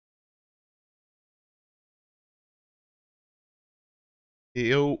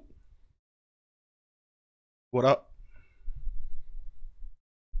Yo, what up?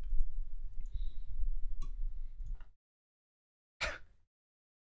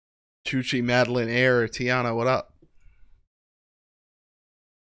 Chuchi, Madeline, Air, Tiana, what up?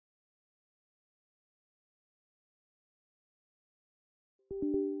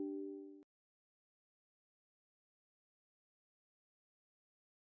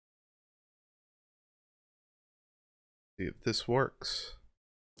 See if this works.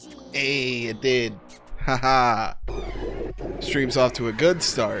 Hey, it did. Haha. Stream's off to a good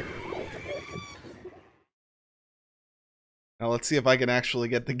start. Now let's see if I can actually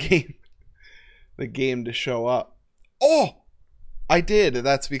get the game to show up. Oh! I did.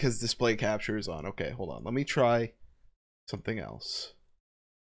 That's because display capture is on. Okay, hold on. Let me try something else.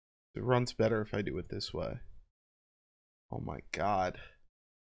 It runs better if I do it this way. Oh my god.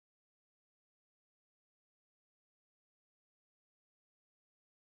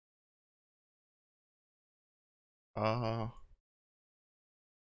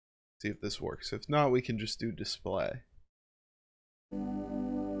 See if this works. If not, we can just do display. I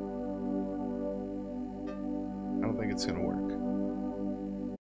don't think it's gonna work.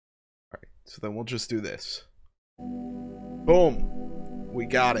 Alright, so then we'll just do this. Boom! We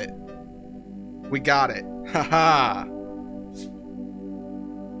got it. We got it. Haha!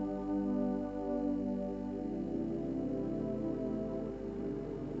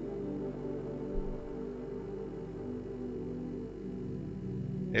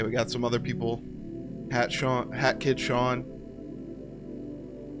 Hey, we got some other people. Hat Kid Sean.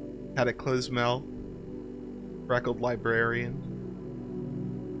 Hat it Clismel. Freckled Librarian.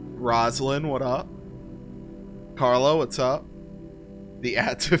 Roslyn, what up? Carlo, what's up? The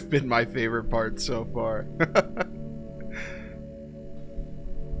ads have been my favorite part so far.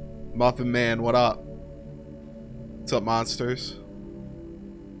 Muffin Man, what up? What's up, monsters?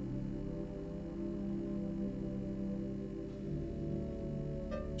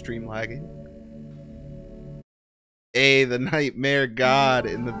 Stream lagging. Hey, the Nightmare God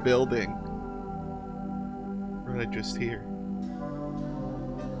in the building. What did I just hear?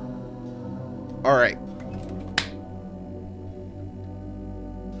 Alright.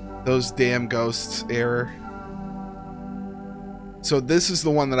 Those damn ghosts, error. So this is the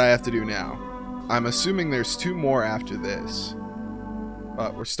one that I have to do now. I'm assuming there's two more after this.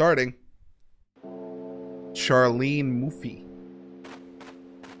 But we're starting. Charlene Moofy.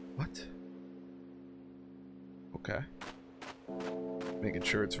 What? Okay. Making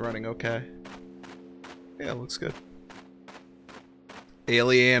sure it's running okay. Yeah, looks good.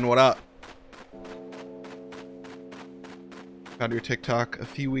 Alien, what up? Found your TikTok a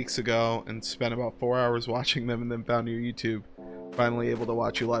few weeks ago and spent about 4 hours watching them, and then found your YouTube. Finally able to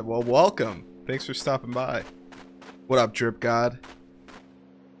watch you live. Well, welcome. Thanks for stopping by. What up, Drip God?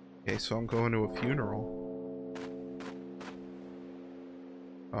 Okay, so I'm going to a funeral.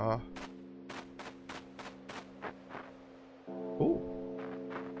 Ooh.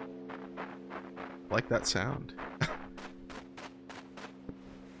 Like that sound.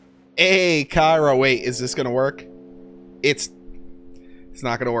 Hey, Kyra, wait, is this gonna work? It's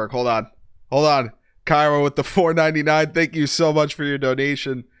not gonna work. Hold on. Hold on. Kyra with the $4.99. Thank you so much for your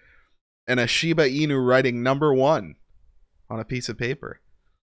donation. And a Shiba Inu writing #1 on a piece of paper.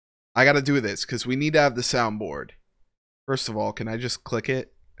 I gotta do this because we need to have the soundboard. First of all, can I just click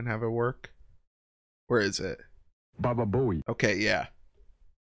it and have it work? Where is it? Baba Booey. Okay, yeah.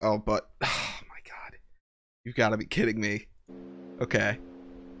 Oh, but oh my god. You've got to be kidding me. Okay.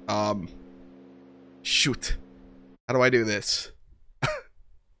 Shoot. How do I do this?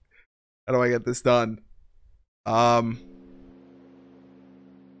 How do I get this done?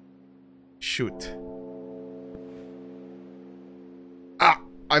 Shoot. Ah,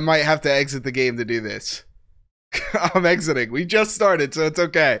 I might have to exit the game to do this. I'm exiting. We just started, so it's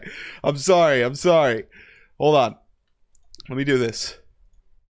okay. I'm sorry. I'm sorry. Hold on. Let me do this.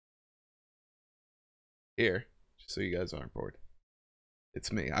 Here. Just so you guys aren't bored.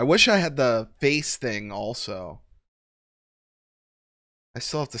 It's me. I wish I had the face thing also. I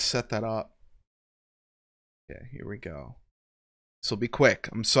still have to set that up. Okay, here we go. This will be quick.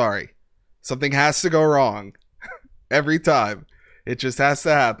 I'm sorry. Something has to go wrong. Every time. It just has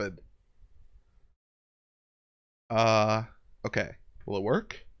to happen. Okay. Will it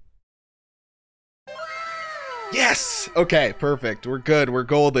work? Yes! Okay, perfect. We're good. We're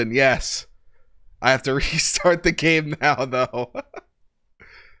golden. Yes. I have to restart the game now, though.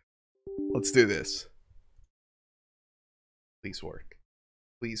 Let's do this. Please work.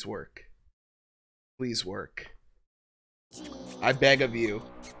 Please work. Please work. I beg of you.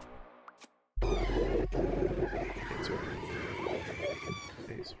 It's working.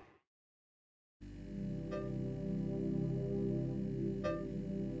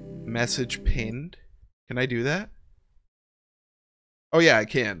 Message pinned. Can I do that? Oh yeah, I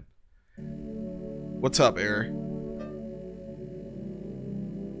can. What's up, Air?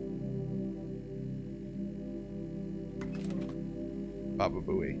 Baba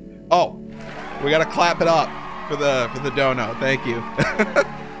Booey. Oh, we gotta clap it up for the dono. Thank you.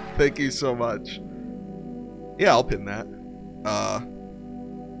 Thank you so much. Yeah, I'll pin that.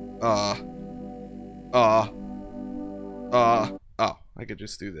 Oh, I could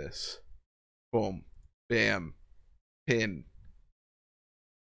just do this. Boom. Bam. Pin.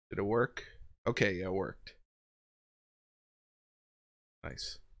 Did it work? Okay, yeah, it worked.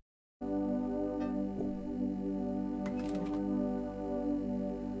 Nice.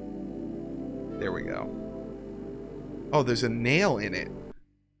 There we go. Oh, there's a nail in it.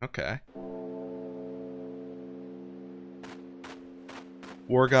 Okay.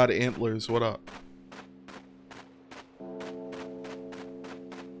 War God Antlers, what up?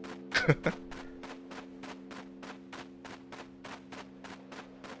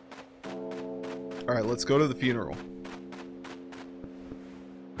 Alright, let's go to the funeral.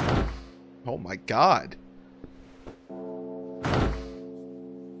 Oh my god.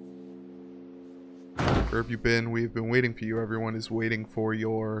 Where have you been? We've been waiting for you. Everyone is waiting for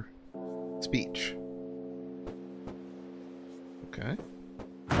your speech. Okay.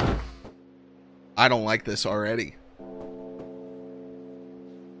 I don't like this already.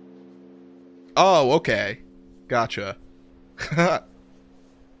 Oh, okay. Gotcha.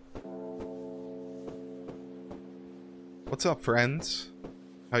 What's up, friends?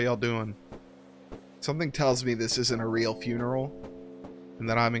 How y'all doing? Something tells me this isn't a real funeral and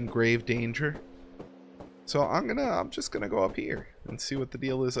that I'm in grave danger. So I'm just gonna go up here and see what the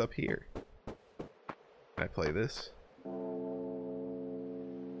deal is up here. Can I play this?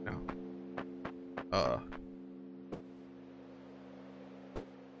 No.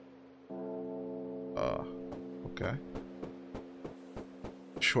 Okay.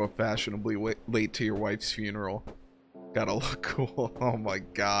 Show up fashionably late to your wife's funeral. Gotta look cool. Oh my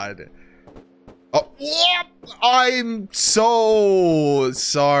god. Oh, what? I'm so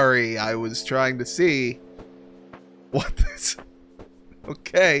sorry. I was trying to see what this.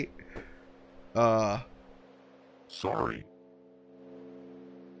 Okay. Sorry.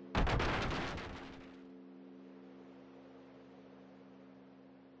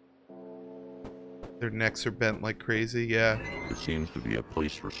 Their necks are bent like crazy, yeah. There seems to be a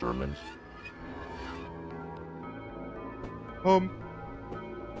place for sermons. Oh!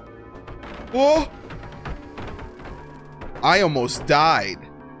 I almost died.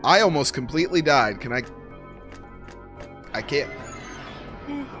 I almost completely died. Can I can't.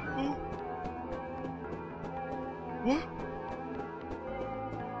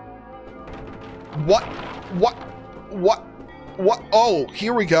 What? What? Oh,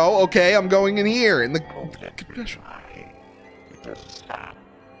 here we go. Okay, I'm going in here in the confession.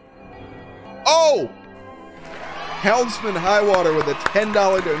 Oh! Helmsman Highwater with a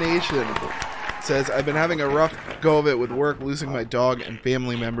 $10 donation says, I've been having a rough go of it with work, losing my dog and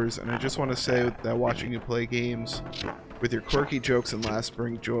family members, and I just want to say that watching you play games with your quirky jokes and laughs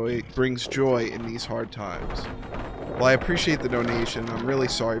brings joy in these hard times. Well, I appreciate the donation. I'm really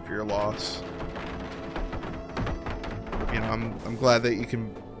sorry for your loss. You know, I'm glad that you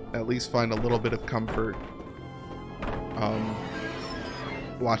can at least find a little bit of comfort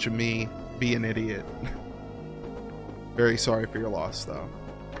watching me be an idiot. Very sorry for your loss, though.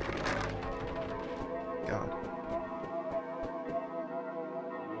 God.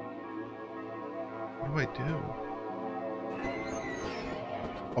 What do I do?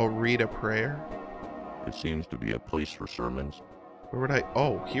 Oh, read a prayer? It seems to be a place for sermons. Where would I?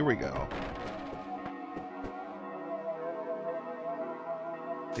 Oh, here we go.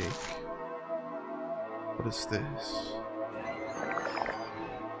 Dick. What is this?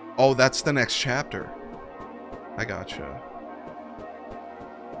 Oh, that's the next chapter. I gotcha.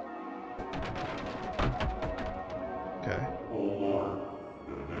 Okay.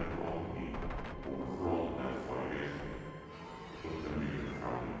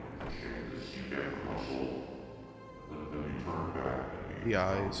 The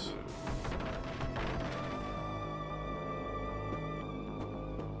eyes.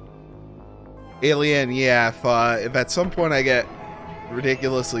 Alien, yeah, if at some point I get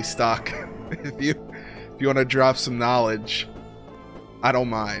ridiculously stuck, if you want to drop some knowledge, I don't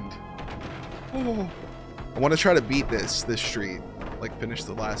mind. Oh, I want to try to beat this street, like finish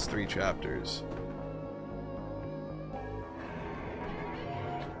the last 3 chapters.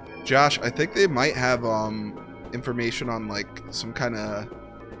 Josh, I think they might have information on like some kind of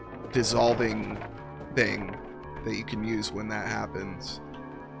dissolving thing that you can use when that happens.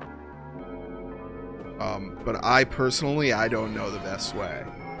 But I personally, I don't know the best way.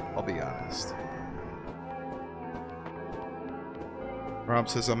 I'll be honest. Rob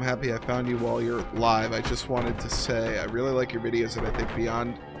says, I'm happy I found you while you're live. I just wanted to say I really like your videos, and I think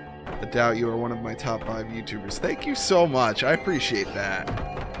beyond a doubt you are one of my top 5 YouTubers. Thank you so much. I appreciate that.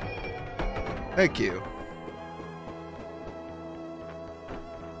 Thank you.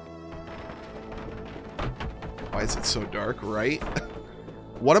 Why is it so dark, right?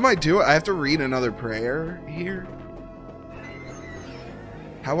 What am I doing? I have to read another prayer here?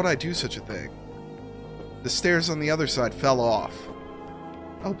 How would I do such a thing? The stairs on the other side fell off.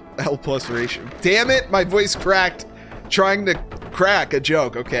 L plus ratio. Damn it! My voice cracked trying to crack a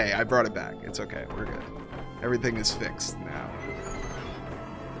joke. Okay, I brought it back. It's okay. We're good. Everything is fixed now.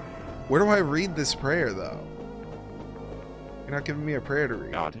 Where do I read this prayer, though? You're not giving me a prayer to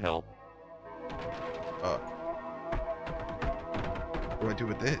read. God help. What do I do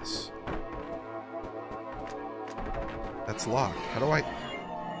with this? That's locked. How do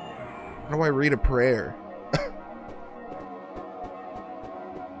I read a prayer?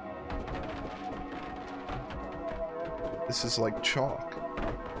 This is like chalk.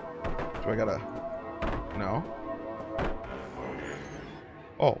 Do I gotta... No?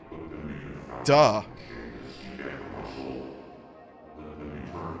 Oh. Duh.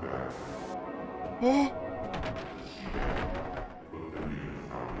 Oh!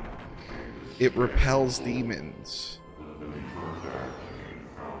 It repels demons.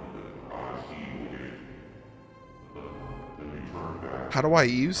 How do I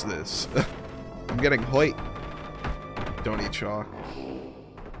use this? I'm getting hoit. Don't eat chalk.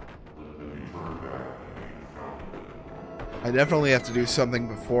 I definitely have to do something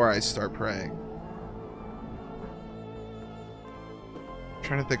before I start praying. I'm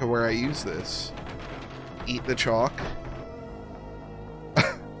trying to think of where I use this. Eat the chalk.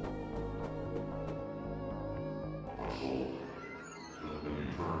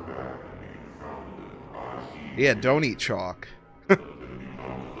 Yeah, don't eat chalk.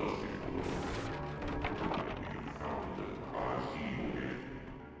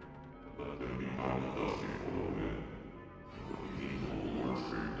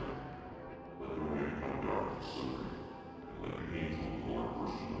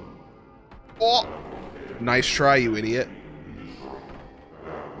 Oh! Nice try, you idiot.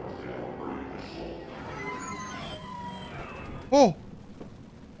 Oh!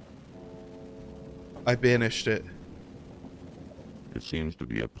 I banished it. It seems to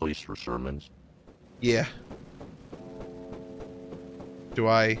be a place for sermons. Yeah. Do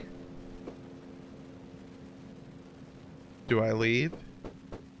I leave?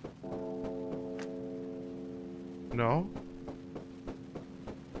 No?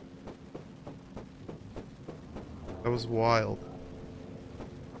 That was wild.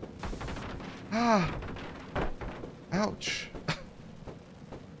 Ah! Ouch.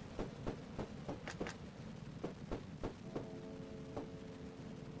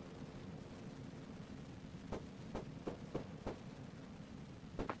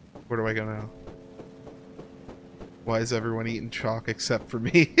 Where do I go now? Why is everyone eating chalk except for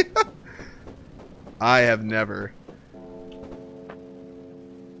me? I have never.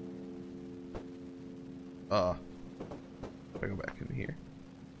 If I go back in here.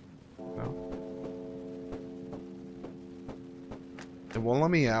 No. It won't let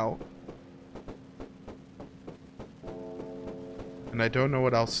me out. And I don't know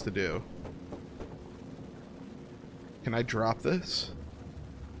what else to do. Can I drop this?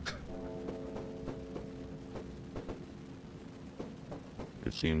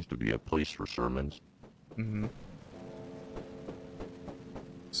 It seems to be a place for sermons. Mm-hmm.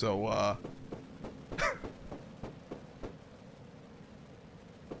 So,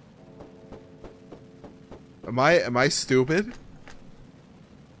 Am I stupid?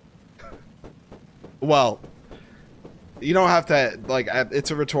 Well, you don't have to, like,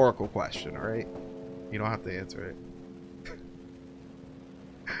 it's a rhetorical question, alright? You don't have to answer it.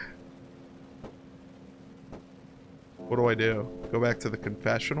 What do I do? Go back to the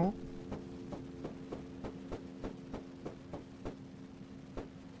confessional?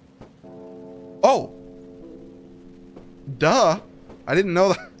 Oh! Duh! I didn't know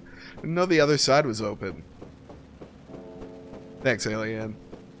that. I didn't know the other side was open. Thanks, alien.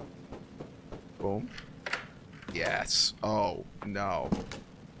 Boom. Yes. Oh, no. I'm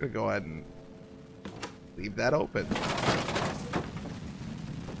gonna go ahead and leave that open.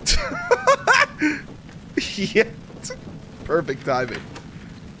 Yeah. Perfect timing.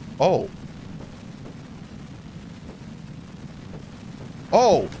 Oh.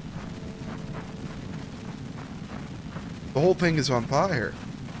 Oh! The whole thing is on fire.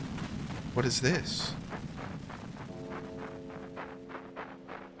 What is this?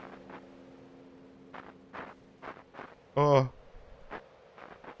 Oh.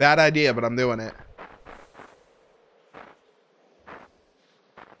 Bad idea, but I'm doing it.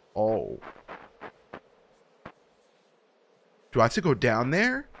 Oh. Do I have to go down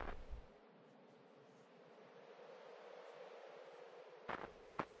there?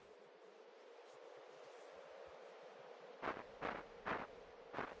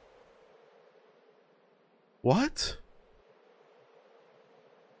 What?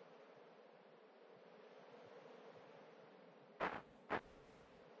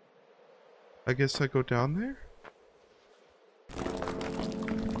 I guess I go down there?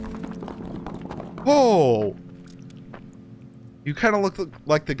 Oh! You kind of look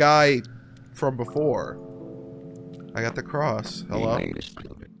like the guy from before. I got the cross. Hello? The latest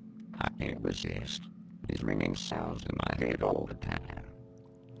of it. I can't resist. These ringing sounds in my head all the time.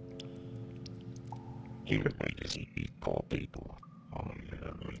 You wait to see these poor people. Only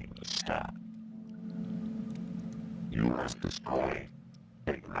the ring will stop. You must destroy.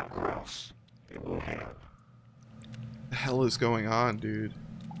 Take my cross. It will have. The hell is going on, dude?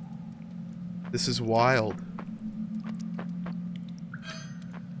 This is wild.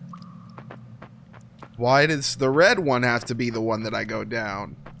 Why does the red one have to be the one that I go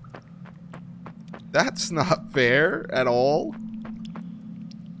down? That's not fair at all.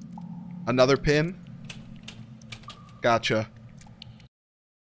 Another pin? Gotcha.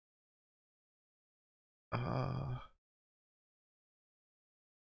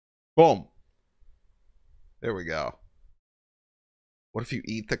 Boom. There we go. What if you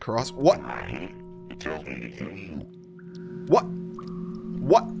eat the cross? What? What?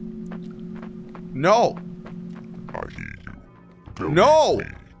 What? No. No.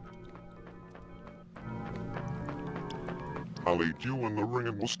 I'll eat you and the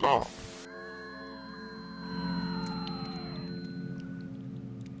ringing will stop.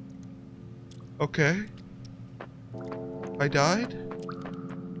 Okay. I died?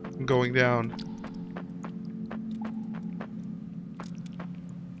 I'm going down.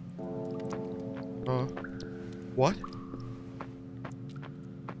 What?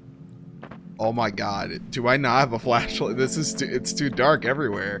 Oh my god. Do I not have a flashlight? This is too, it's too dark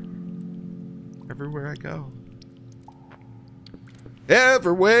everywhere. Everywhere I go.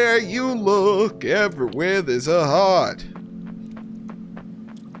 Everywhere you look, everywhere there's a heart.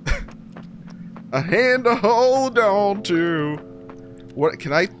 A hand to hold on to. What,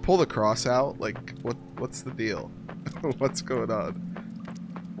 can I pull the cross out? Like, what's the deal? What's going on?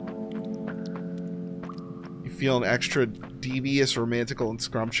 You feeling extra devious, romantical, and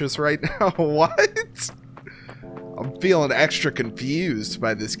scrumptious right now? What? I'm feeling extra confused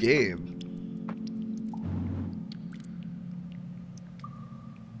by this game.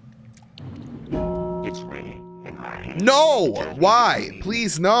 It's ringing in my head. No! Why?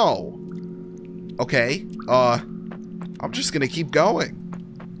 Please, no. Okay, I'm just gonna keep going.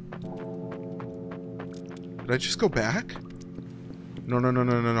 Did I just go back? No, no, no,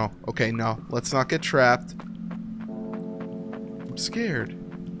 no, no, no. Okay, no. Let's not get trapped. I'm scared.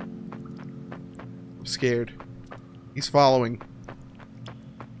 I'm scared. He's following.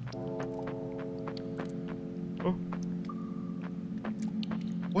 Oh.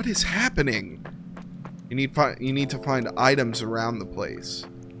 What is happening? You need to find items around the place.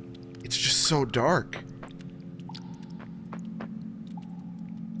 It's just so dark.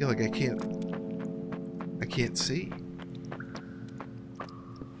 I feel like I can't see.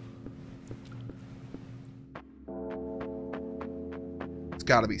 It's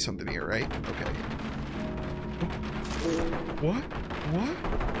gotta be something here, right? Okay. What? What?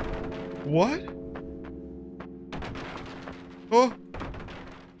 What? Oh!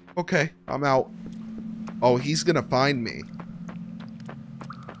 Okay, I'm out. Oh, he's gonna find me.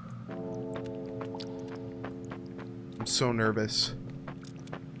 I'm so nervous.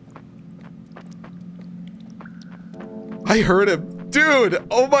 I heard him. Dude!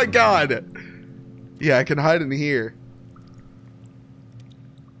 Oh my god! Yeah, I can hide in here.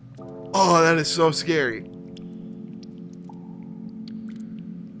 Oh, that is so scary.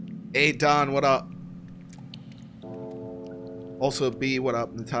 Hey, Don, what up? Also, B, what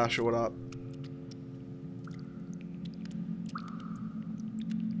up? Natasha, what up?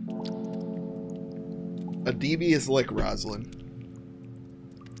 A devious lick, Rosalind.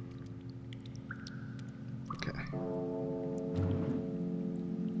 Okay.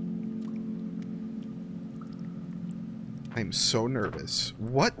 I'm so nervous.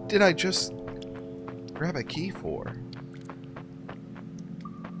 What did I just grab a key for?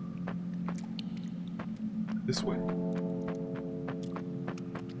 This way?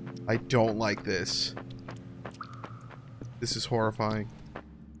 I don't like this. This is horrifying.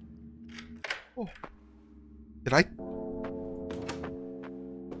 Oh. Did I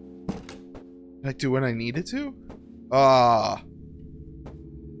Did I do what I needed to? Ah.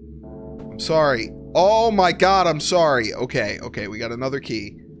 I'm sorry. Oh my god, I'm sorry. Okay, okay, we got another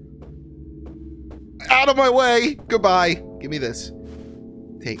key. Out of my way! Goodbye. Give me this.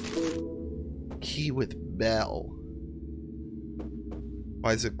 Take. Key with bell.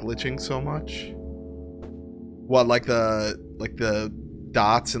 Why is it glitching so much? What, like the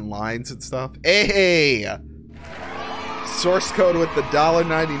dots and lines and stuff? Hey! Source code with the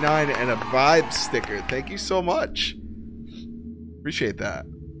 $1.99 and a vibe sticker. Thank you so much. Appreciate that.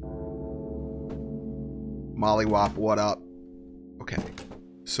 Mollywop, what up? Okay.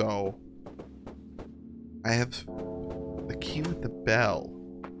 So I have the key with the bell.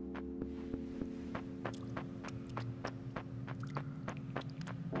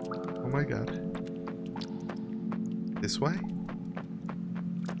 Oh my god. This way?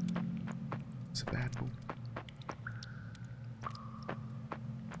 It's a bad one.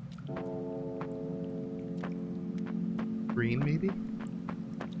 Green, maybe?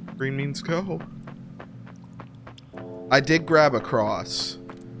 Green means go. I did grab a cross.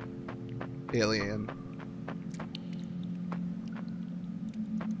 Alien.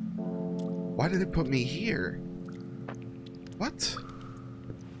 Why did it put me here? What?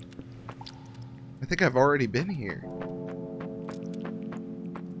 I think I've already been here.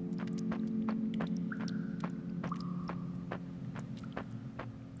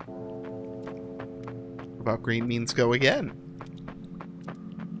 About green means go again.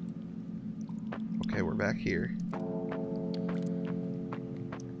 Okay, we're back here.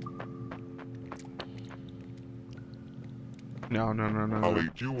 No, no, no, no. I'll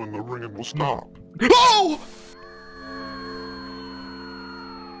eat you and the ringing will stop. Oh!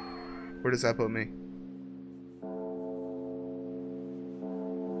 Where does that put me?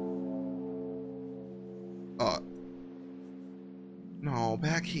 No,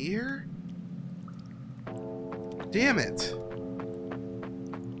 back here? Damn it.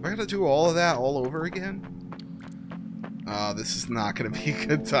 I gotta do all of that all over again? This is not gonna be a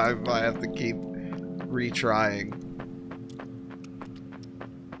good time if I have to keep retrying.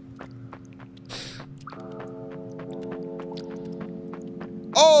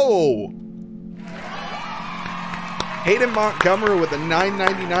 Oh! Hayden Montgomery with a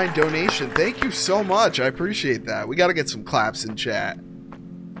 $9.99 donation. Thank you so much. I appreciate that. We gotta get some claps in chat.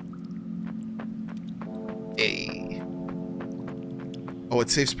 Hey. Oh, it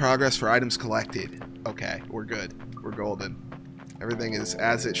saves progress for items collected. Okay, we're good. We're golden. Everything is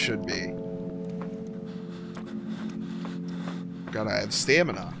as it should be. Gotta have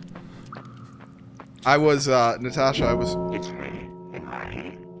stamina. I was, Natasha, I was... It's me. In my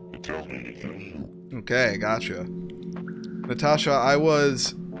head. It tells me to kill you. Okay, gotcha. Natasha, I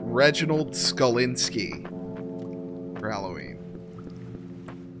was Reginald Skulinski for Halloween.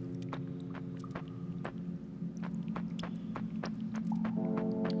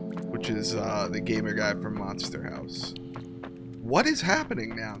 Which is the gamer guy from Monster House. What is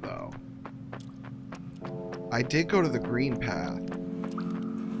happening now, though? I did go to the green path.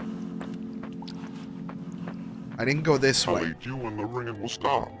 I didn't go this I'll way. eat you and the ringing will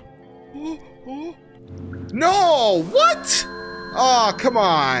stop. No! What? Oh, come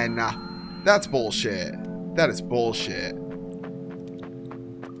on. That's bullshit. That is bullshit.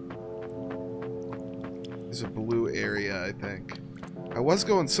 There's a blue area, I think. I was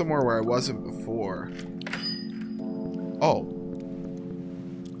going somewhere where I wasn't before. Oh.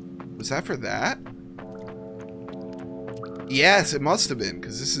 Was that for that? Yes, it must have been,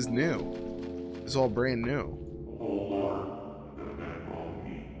 because this is new. It's all brand new.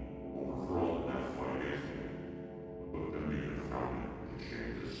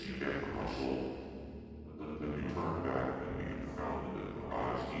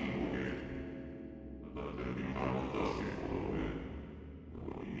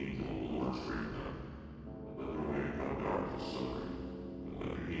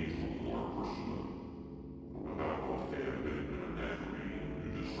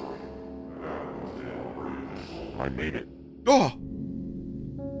 I made it. Oh!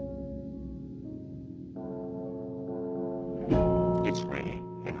 It's me.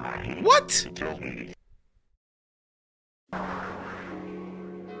 In my head. What? It tells me to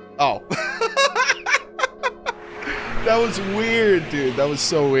Oh. That was weird, dude. That was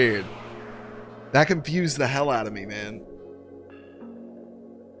so weird. That confused the hell out of me, man.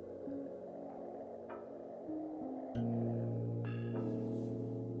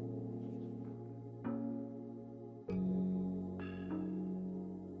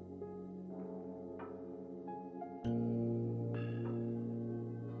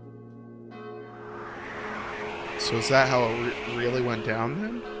 So is that how it really went down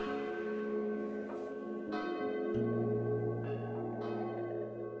then?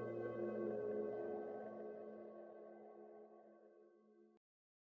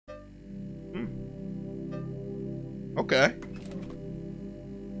 Okay.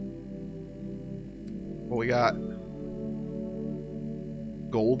 Well, we got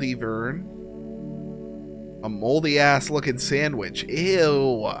Goldie Vern. A moldy ass looking sandwich.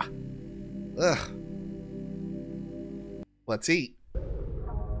 Ew. Ugh. Let's eat.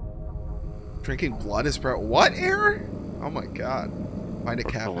 Drinking blood is what error? Oh my god. Find a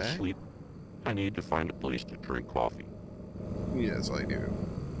I fell cafe? asleep. I need to find a place to drink coffee. Yes, I do.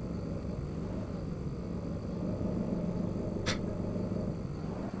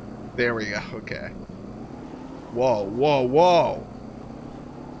 There we go. Okay. Whoa, whoa, whoa.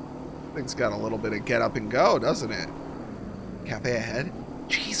 Thing's got a little bit of get up and go, doesn't it? Cafe ahead?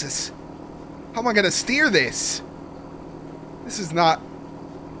 Jesus. How am I going to steer this? This is not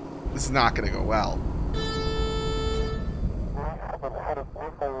going to go well.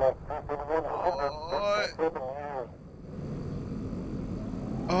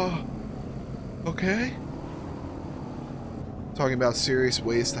 Oh. Okay. Talking about serious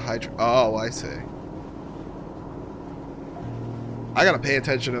ways to hydrate. Oh, I see. I gotta pay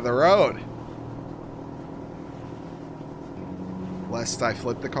attention to the road. Lest I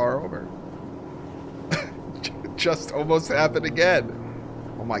flip the car over. Just almost happened again.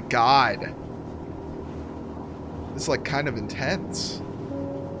 Oh my god. This is like kind of intense.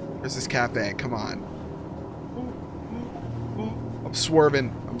 Where's this cafe? Come on. I'm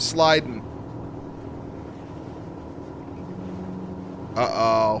swerving. I'm sliding.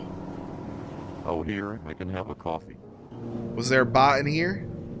 Uh-oh. Oh, here, I can have a coffee. Was there a bot in here?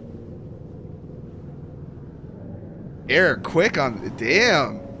 Eric, quick on...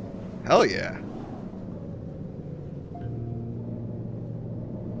 Damn. Hell yeah.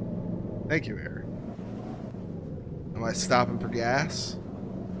 Thank you, Eric. Am I stopping for gas?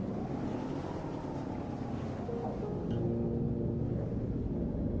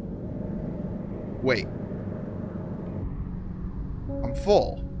 Wait. I'm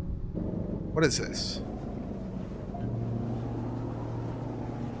full. What is this?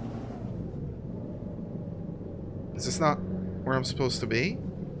 Is this not where I'm supposed to be?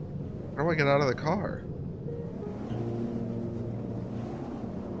 How do I get out of the car?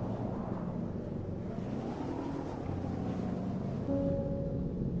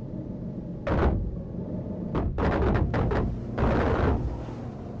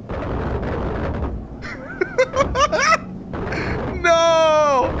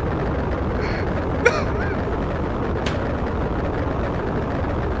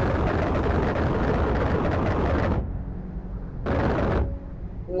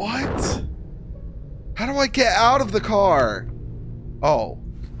 What? How do I get out of the car? Oh.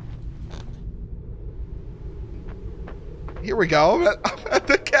 Here we go. I'm at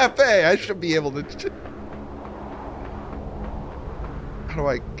the cafe. I should be able to... How do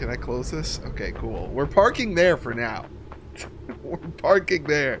I... Can I close this? Okay, cool. We're parking there for now. We're parking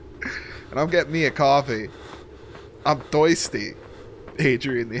there. And I'm getting me a coffee. I'm thirsty.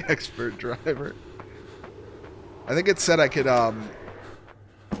 Adrian, the expert driver. I think it said I could,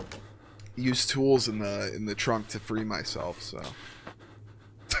 use tools in the trunk to free myself, so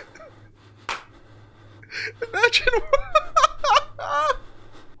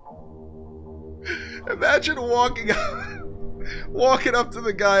imagine walking up to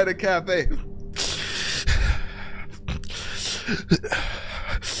the guy at a cafe.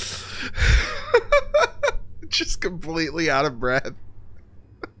 Just completely out of breath.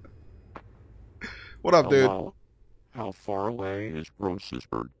 What up, dude? Hello? How far away is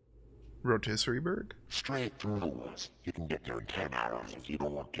Rotisserie? Rotisserieburg? Straight through the woods. You can get there in 10 hours if you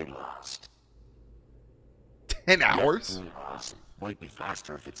don't want to get lost. 10 hours? Yeah, awesome. Might be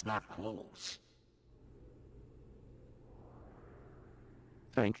faster if it's not close.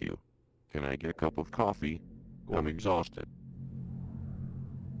 Thank you. Can I get a cup of coffee? I'm exhausted.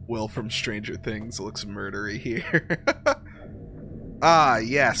 Will from Stranger Things looks murdery here. Ah,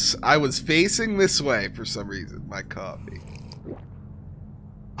 yes. I was facing this way for some reason. My coffee.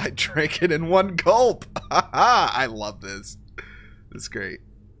 I drank it in one gulp. I love this. This is great.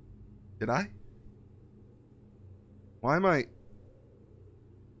 Did I? Why am I...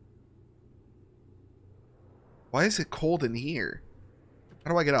 Why is it cold in here?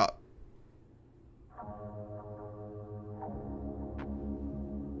 How do I get up?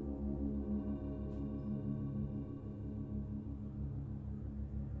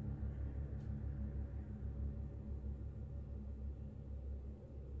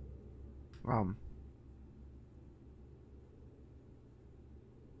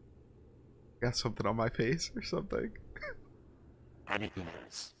 Got something on my face or something? Anything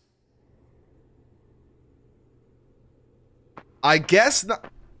else? I guess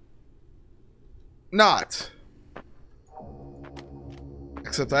not.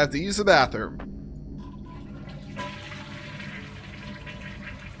 Except I have to use the bathroom.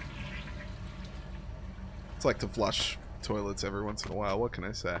 It's like to flush toilets every once in a while. What can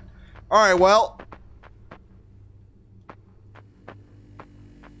I say? Alright, well.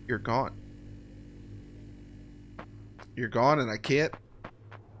 You're gone. You're gone and I can't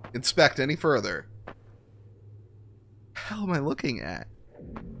inspect any further. What the hell am I looking at?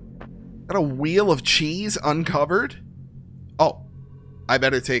 Is that a wheel of cheese uncovered? Oh, I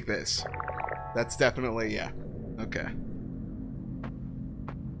better take this. That's definitely, yeah. Okay.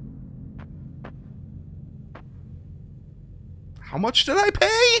 How much did I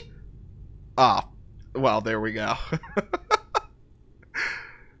pay? Ah, well, there we go.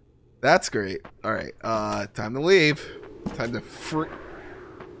 That's great. All right, time to leave. Time to free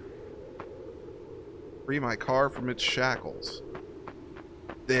my car from its shackles.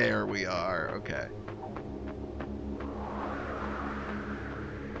 There we are. Okay.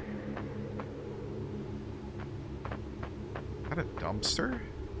 Is that a dumpster?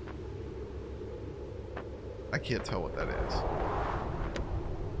 I can't tell what that is.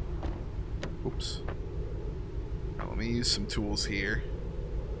 Oops. Now, let me use some tools here.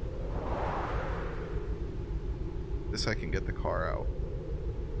 This I can get the car out.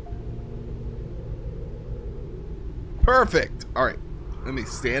 Perfect! Alright. Let me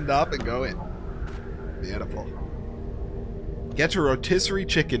stand up and go in. Beautiful. Get to Rotisserie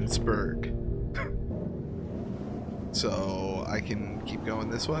Chickensburg. So, I can keep going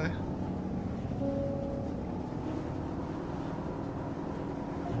this way?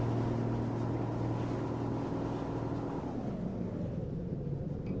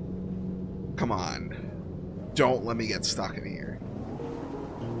 Come on. Don't let me get stuck in here.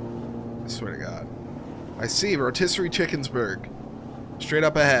 I swear to God. I see Rotisserie Chickensburg. Straight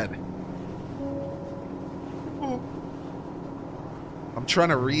up ahead. Oh. I'm trying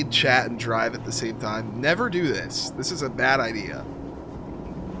to read chat and drive at the same time. Never do this. This is a bad idea.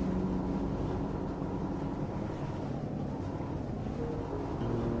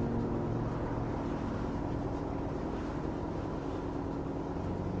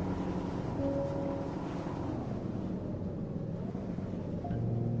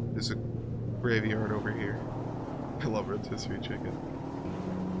 There's a graveyard over here. I love rotisserie chicken.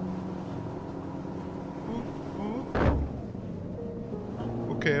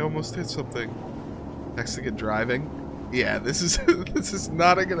 Okay, I almost hit something. Texting and driving? Yeah, this is this is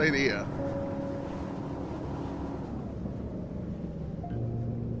not a good idea.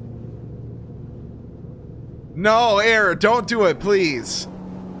 No, error, don't do it, please.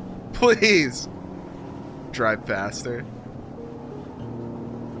 Please. Drive faster.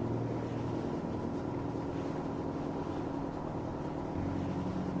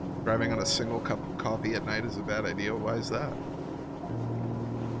 Driving on a single cup of coffee at night is a bad idea. Why is that?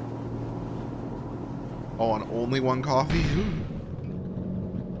 Oh, on only one coffee?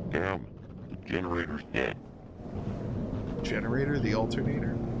 Damn, the generator's dead. Generator? The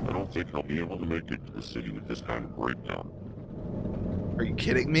alternator? I don't think I'll be able to make it to the city with this kind of breakdown. Are you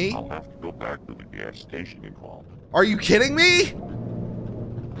kidding me? I'll have to go back to the gas station and call. Are you kidding me?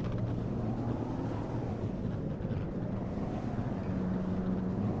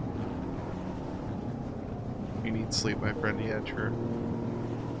 You need sleep, my friend. Yeah, true.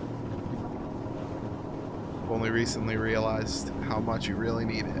 I've only recently realized how much you really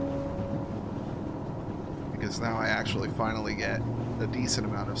need it. Because now I actually finally get a decent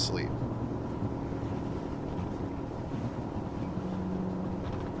amount of sleep.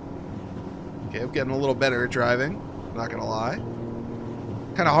 Okay, I'm getting a little better at driving. Not gonna lie.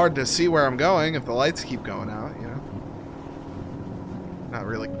 Kind of hard to see where I'm going if the lights keep going out, you know? Not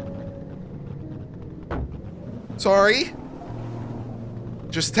really. Sorry.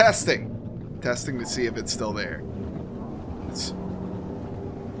 Just testing. Testing to see if it's still there.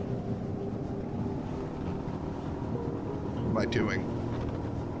 What am I doing?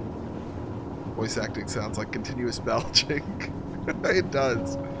 Voice acting sounds like continuous belching. It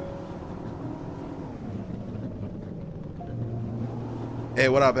does. Hey,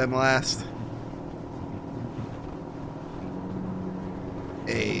 what up, M-Last?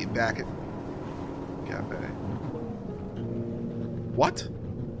 Hey, back at cafe. What?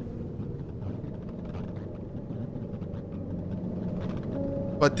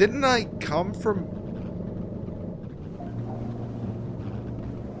 But didn't I come from...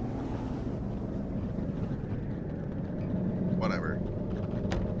 Whatever.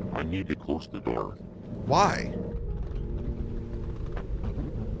 I need to close the door. Why?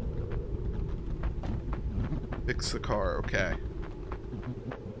 Fix the car, okay.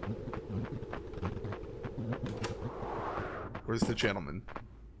 Where's the gentleman?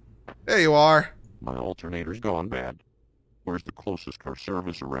 There you are. My alternator's gone bad. Where's the closest car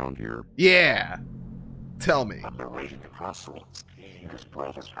service around here? Yeah. Tell me. On the way to the crossroads, his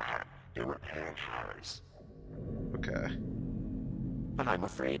brothers are. They're repair cars. Okay. But I'm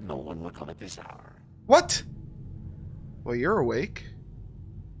afraid no one will come at this hour. What? Well, you're awake.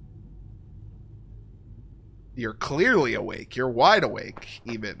 You're clearly awake. You're wide awake,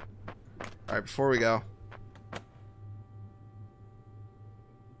 even. Alright, before we go.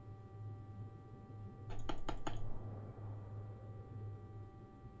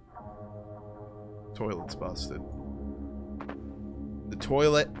 Toilet's busted. The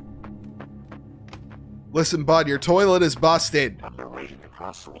toilet. Listen, bud, your toilet is busted. On the way to the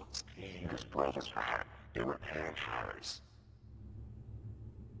crossroads, his brothers are. They're repair cars.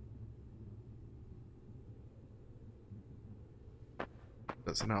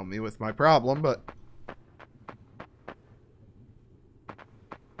 Doesn't help me with my problem, but...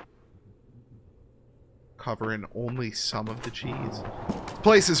 Covering only some of the cheese. This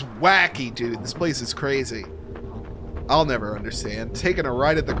place is wacky, dude. This place is crazy. I'll never understand. Taking a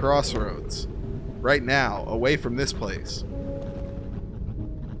ride at the crossroads. Right now, away from this place.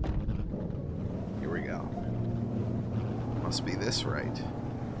 Here we go. Must be this right.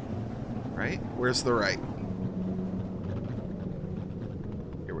 Right? Where's the right?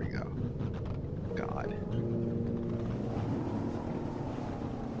 Here we go. God.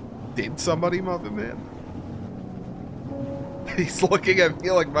 Did somebody muff him in? He's looking at me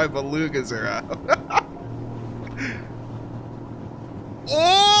like my belugas are out.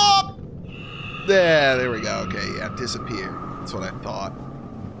 Oh! There we go. Okay, yeah, disappear. That's what I thought.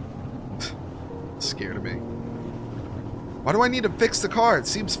 Scared of me. Why do I need to fix the car? It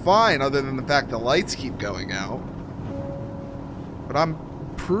seems fine, other than the fact the lights keep going out. But I'm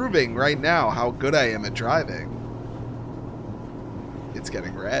proving right now how good I am at driving. It's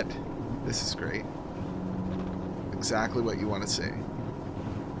getting red. This is great. Exactly what you want to see.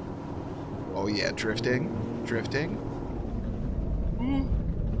 Oh yeah, drifting. Drifting.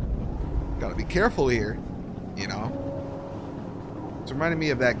 Gotta be careful here, you know. It's reminding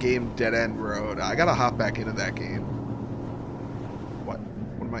me of that game Dead End Road. I gotta hop back into that game. What?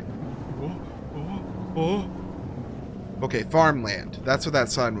 What am I... Oh. Okay, farmland. That's what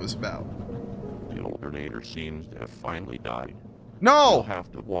that sign was about. The alternator seems to have finally died. No! I'll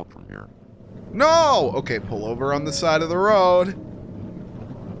have to walk from here. No! Okay, pull over on the side of the road.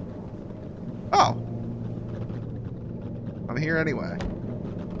 Oh. I'm here anyway.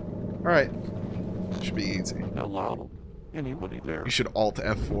 Alright. Should be easy. Hello? Anybody there? You should Alt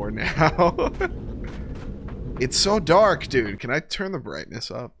F4 now. It's so dark, dude. Can I turn the brightness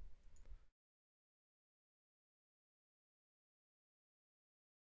up?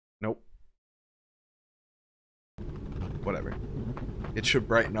 Nope. Whatever. It should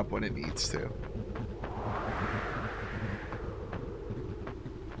brighten up when it needs to.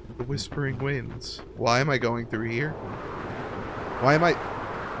 The Whispering Winds. Why am I going through here? Why am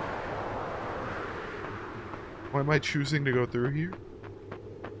I choosing to go through here?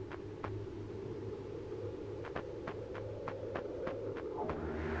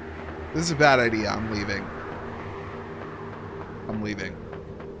 This is a bad idea. I'm leaving. I'm leaving.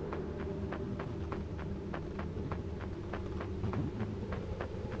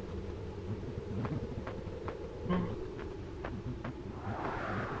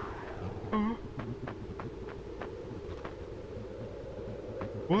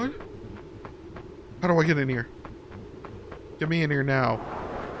 What? How do I get in here? Get me in here now.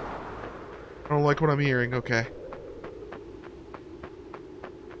 I don't like what I'm hearing. Okay.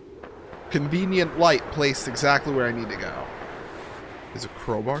 Convenient light placed exactly where I need to go. Is it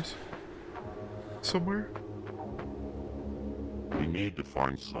crowbars? Somewhere? We need to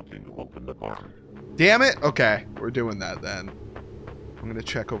find something to open the barn. Damn it! Okay, we're doing that then. I'm gonna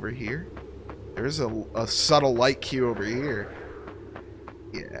check over here. There's a subtle light cue over here.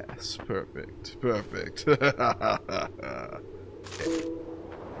 Yes, perfect. Perfect. Okay.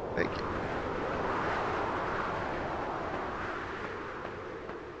 Thank you.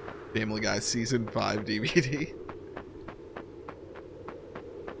 Family Guy Season 5 DVD.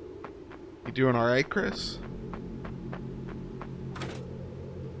 You doing alright, Chris?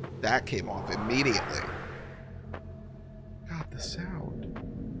 That came off immediately. God, the sound.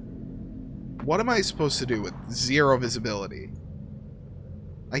 What am I supposed to do with zero visibility?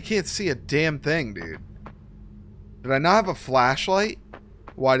 I can't see a damn thing, dude. Did I not have a flashlight?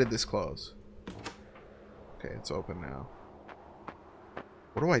 Why did this close? Okay, it's open now.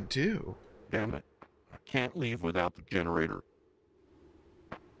 What do I do? Damn it. I can't leave without the generator.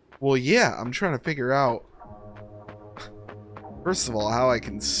 Well, yeah, I'm trying to figure out... First of all, how I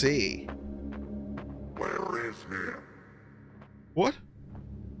can see. Where is he? What?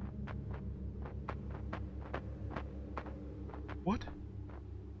 What?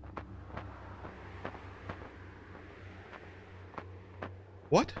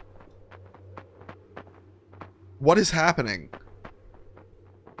 What? What is happening?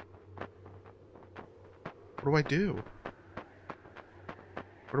 What do I do?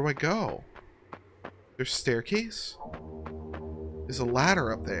 Where do I go? There's a staircase? There's a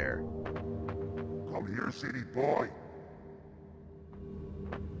ladder up there. Come here, city boy.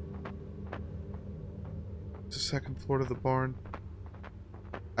 It's the second floor to the barn.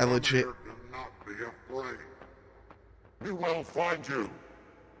 I Come legit... here, do not be afraid. We will find you.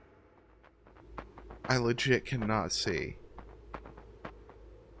 I legit cannot see.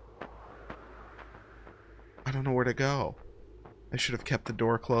 I don't know where to go. I should have kept the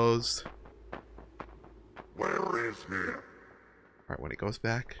door closed. Where is he? Alright, when he goes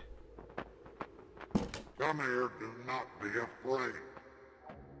back. Come here, do not be afraid.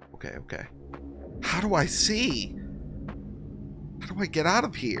 Okay, okay. How do I see? How do I get out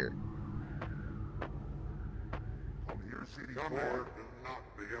of here? Come here, city boy. Come here, do not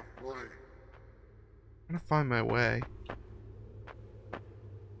be afraid. I'm gonna find my way.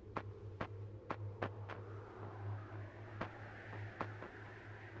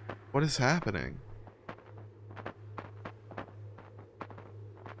 What is happening?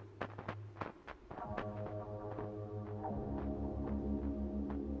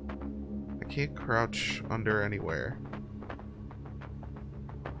 I can't crouch under anywhere.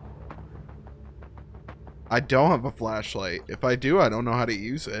 I don't have a flashlight. If I do, I don't know how to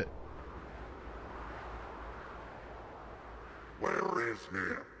use it. Where is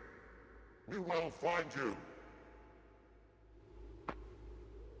he? We will find you.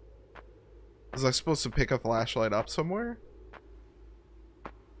 Was I supposed to pick a flashlight up somewhere?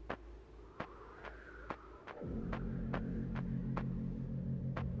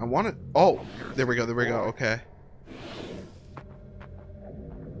 I want it. Oh, there we go. There we go. Okay.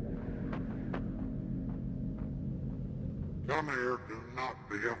 Come here, do not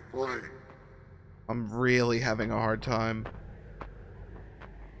be afraid. I'm really having a hard time.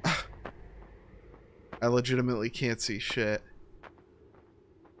 I legitimately can't see shit.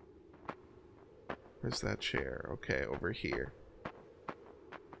 Where's that chair? Okay, over here.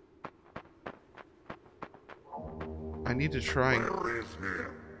 I need to try and... Where is he?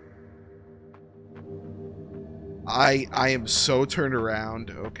 I am so turned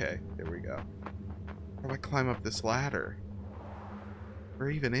around. Okay, there we go. How do I climb up this ladder? Where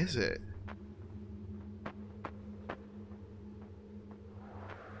even is it?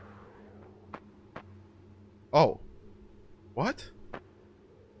 Oh. What?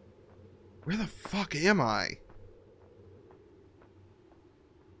 Where the fuck am I?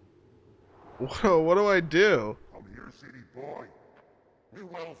 What do I do? Come here, city boy. We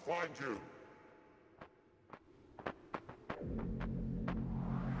will find you.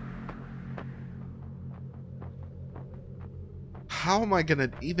 How am I gonna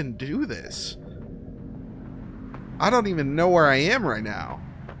even do this? I don't even know where I am right now.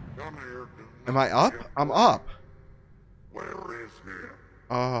 Come here, do not Am I up? be I'm afraid. up. Where is he?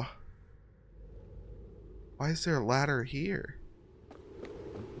 Why is there a ladder here?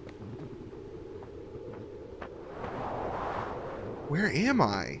 Where am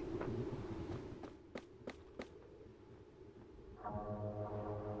I?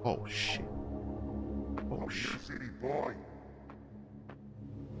 Oh shit. Oh Come shit. here, city boy.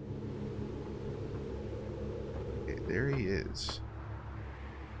 Okay, there he is.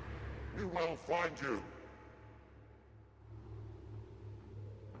 We will find you.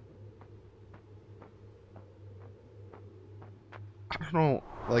 I don't know.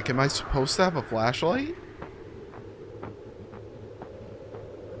 Like, am I supposed to have a flashlight?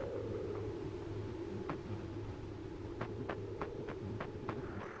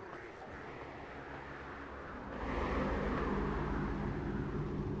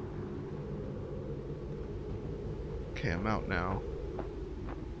 Okay, I'm out now.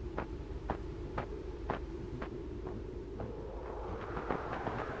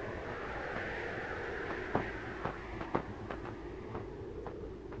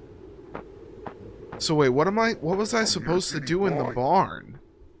 So wait, what was I supposed to do in the barn?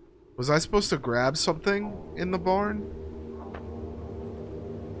 Was I supposed to grab something in the barn?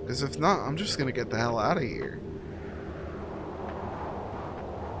 Because if not, I'm just gonna get the hell out of here.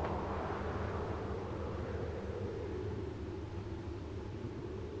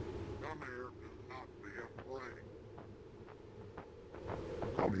 Come here, do not be afraid.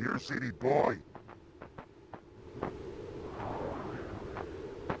 Come here, city boy.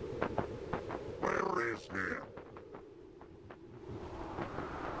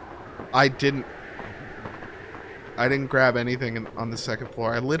 I didn't grab anything on the second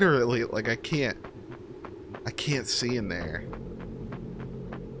floor. I literally, like, I can't see in there.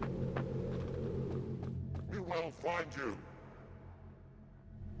 We will find you.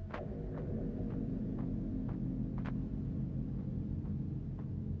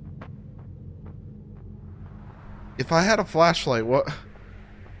 If I had a flashlight, what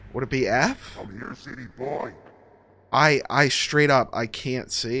would it be? F? I'm here, city boy. I straight up, I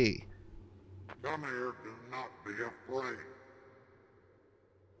can't see. Come here, do not be afraid.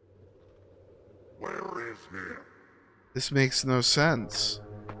 Where is he? This makes no sense.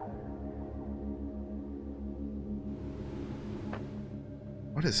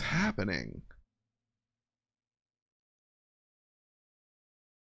 What is happening?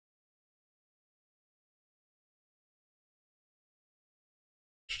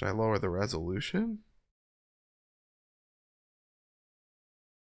 Should I lower the resolution?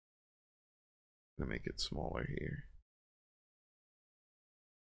 I'm gonna make it smaller here.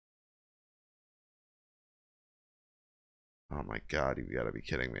 Oh my god, you gotta be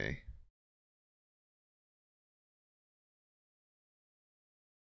kidding me.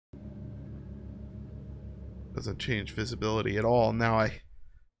 Doesn't change visibility at all. Now I...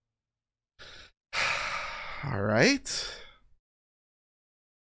 Alright.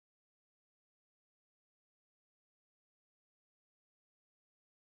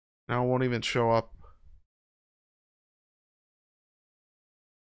 Now it won't even show up.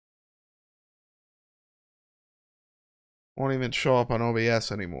 Won't even show up on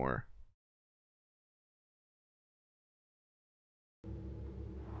OBS anymore.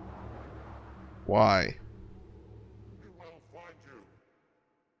 Why? We will find you.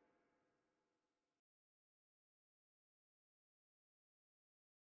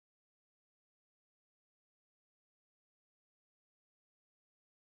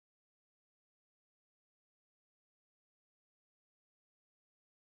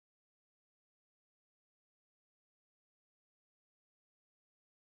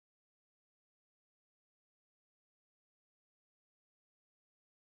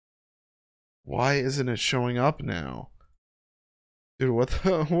 Why isn't it showing up now? Dude, what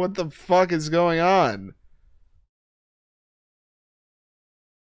the fuck is going on?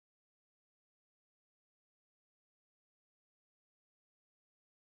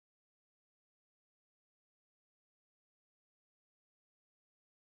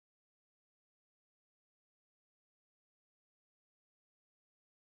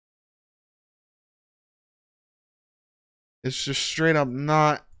 It's just straight up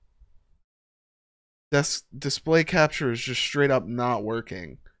not... This display capture is just straight up not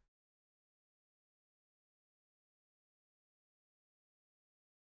working.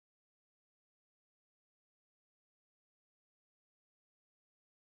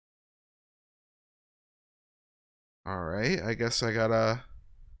 Alright, I guess I gotta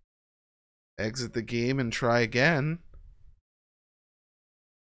exit the game and try again.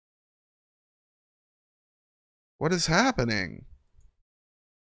 What is happening?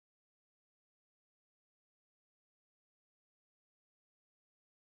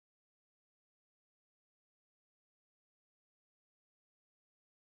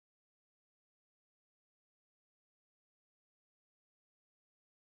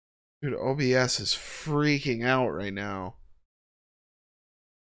 Dude, OBS is freaking out right now.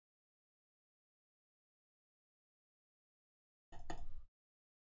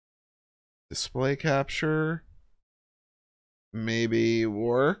 Display capture. Maybe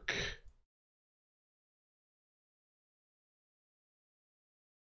work.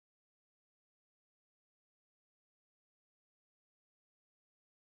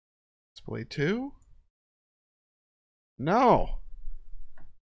 Display 2? No.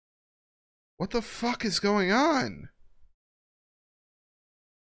 What the fuck is going on?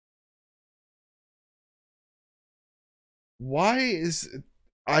 Why is...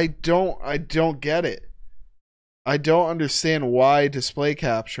 I don't get it. I don't understand why display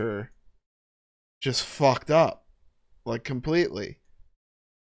capture just fucked up. Like, completely.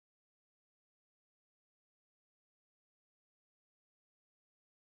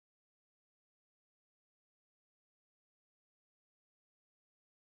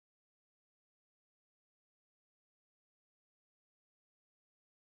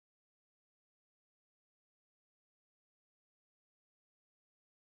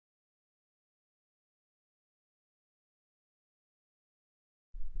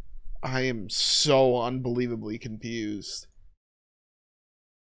 I am so unbelievably confused.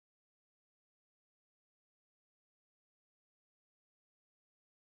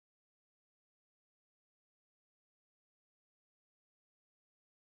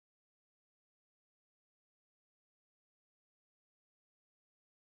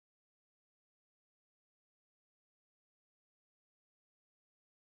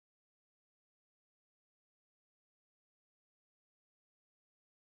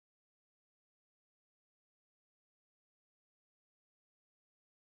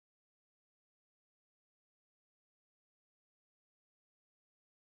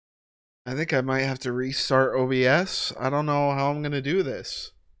 I think I might have to restart OBS. I don't know how I'm going to do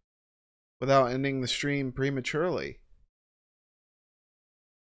this without ending the stream prematurely.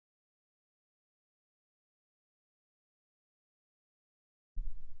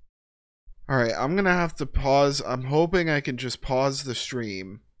 Alright, I'm going to have to pause. I'm hoping I can just pause the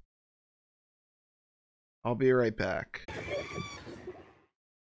stream. I'll be right back.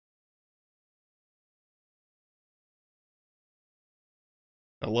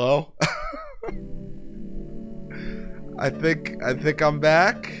 Hello? I think I'm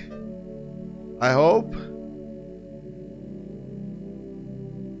back. I hope.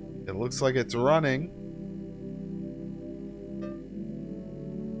 It looks like it's running.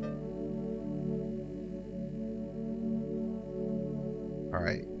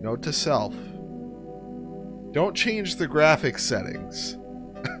 Alright, note to self. Don't change the graphics settings.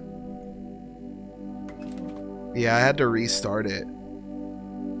 Yeah, I had to restart it.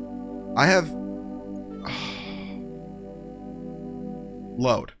 I have...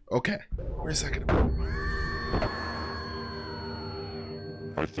 Load. Okay. Where's that gonna be?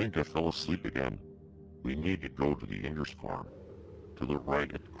 I think I fell asleep again. We need to go to the Inger's farm. To the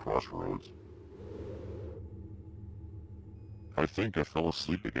right at the crossroads. I think I fell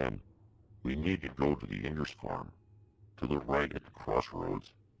asleep again. We need to go to the Inger's farm. To the right at the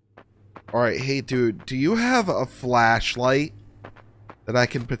crossroads. Alright, hey dude, do you have a flashlight that I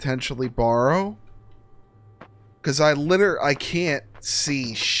can potentially borrow? Because I can't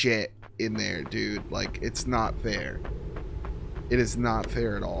see shit in there, dude. Like, it's not fair. It is not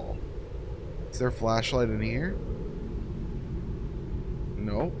fair at all. Is there a flashlight in here?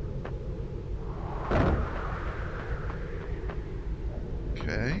 Nope.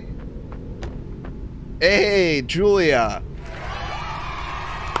 Okay. Hey, Julia!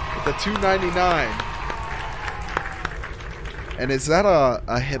 With the $2.99. And is that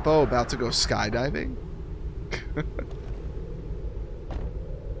a hippo about to go skydiving?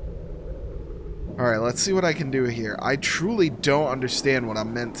 Alright, let's see what I can do here. I truly don't understand what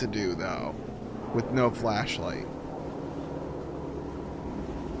I'm meant to do, though, with no flashlight.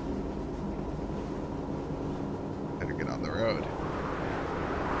 Better get on the road.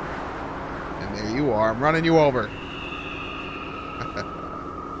 And there you are. I'm running you over.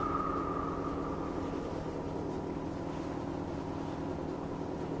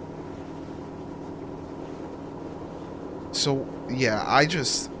 So, yeah, I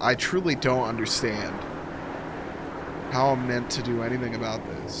truly don't understand how I'm meant to do anything about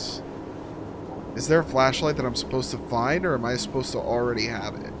this. Is there a flashlight that I'm supposed to find, or am I supposed to already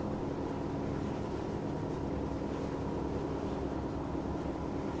have it?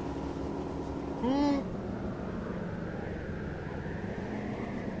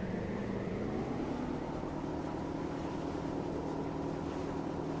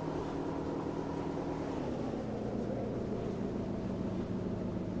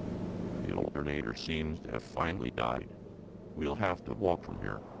 The alternator seems to have finally died. We'll have to walk from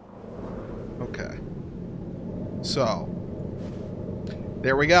here. Okay. So,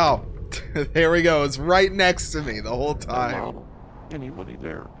 there we go. There we go. It's right next to me the whole time. Hello? Anybody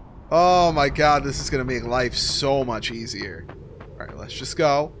there? Oh my god, this is going to make life so much easier. Alright, let's just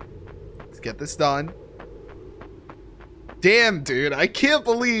go. Let's get this done. Damn, dude. I can't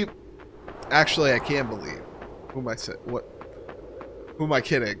believe... Actually, I can believe. Who am I saying? What? Who am I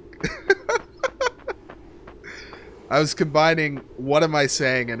kidding? I was combining what am I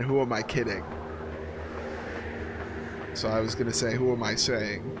saying and who am I kidding. So I was going to say who am I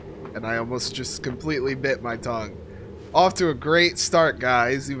saying. And I almost just completely bit my tongue. Off to a great start,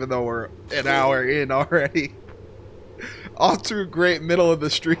 guys, even though we're an hour in already. Off to a great middle of the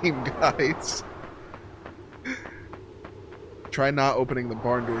stream, guys. Try not opening the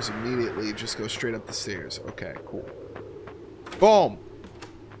barn doors immediately. Just go straight up the stairs. Okay, cool. Boom!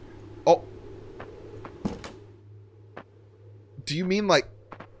 Oh. Do you mean, like,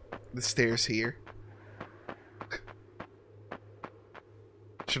 the stairs here?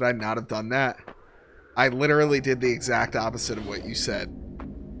 Should I not have done that? I literally did the exact opposite of what you said.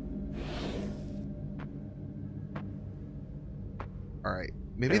 Alright.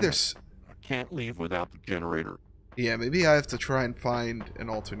 Maybe Damn there's... I can't leave without the generator. Yeah, maybe I have to try and find an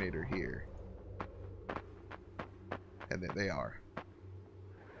alternator here. And there they are.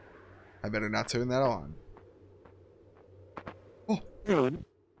 I better not turn that on. Oh. Good.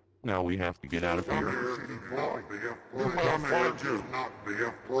 Now we have to get out of here. Not be afraid. Not be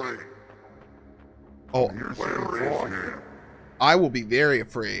afraid. Oh. Where is he? I will be very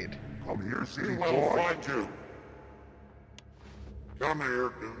afraid. Come here, city boy. Find you. Come here.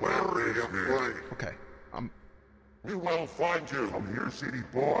 Where is he? Okay. We will find you. Come here, city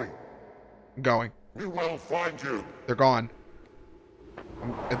boy. I'm going. We will find you. They're gone.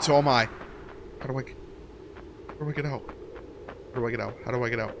 And so am I. How do I get out? How do I get out? How do I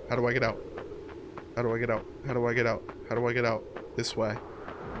get out? How do I get out? How do I get out? How do I get out? How do I get out? This way.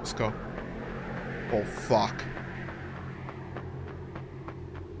 Let's go. Oh, fuck.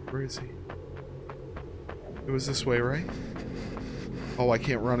 Where is he? It was this way, right? Oh, I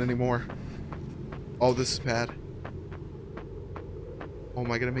can't run anymore. Oh, this is bad. Oh,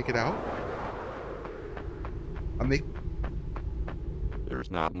 am I gonna make it out? There's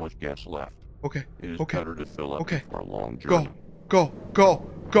not much gas left. Okay. It is Okay. better to fill up Okay. for a long journey. Go. Go.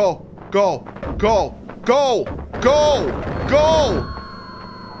 Go. Go. Go. Go. Go. Go.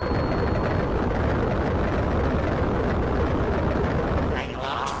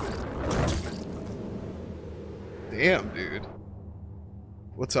 Damn, dude.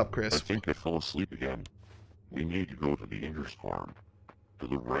 What's up, I Chris? think I fell asleep again. We need to go to the Inger's farm. To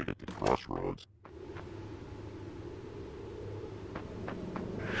the right at the crossroads.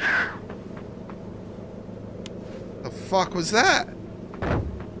 The fuck was that?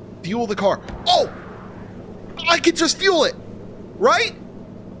 Fuel the car. Oh! I could just fuel it! Right?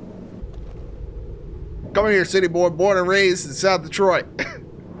 Coming here, city boy, born and raised in South Detroit.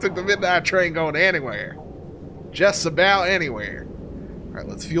 Took the midnight train going anywhere. Just about anywhere. Alright,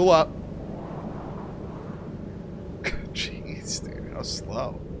 let's fuel up. Jeez, dude, how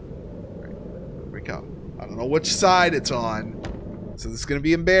slow. Alright, here we go. I don't know which side it's on. So this is going to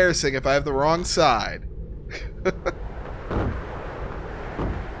be embarrassing if I have the wrong side.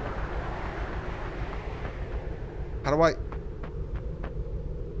 How do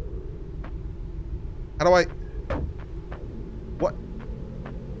I... What?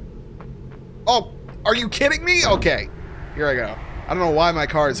 Oh, are you kidding me? Okay, here I go. I don't know why my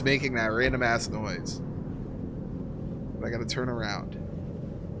car is making that random ass noise. But I gotta turn around.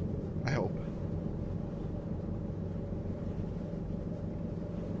 I hope.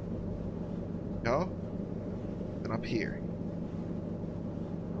 No? And up here.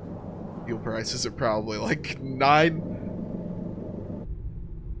 Fuel prices are probably like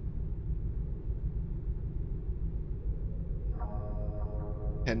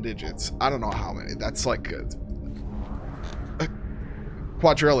 10 digits. I don't know how many. That's like a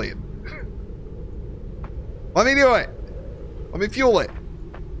quadrillion. Let me do it. Let me fuel it.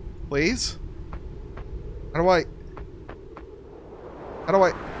 Please? How do I...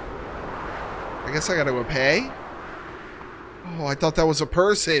 I guess I gotta go pay? Oh, I thought that was a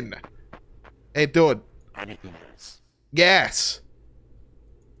person. Hey, dude. Anything else? Gas.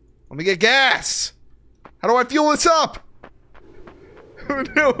 Let me get gas. How do I fuel this up? Who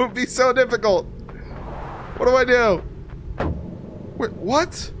knew it would be so difficult? What do I do? Wait,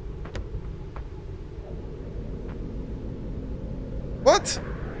 what? What?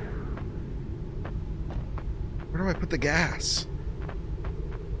 Where do I put the gas?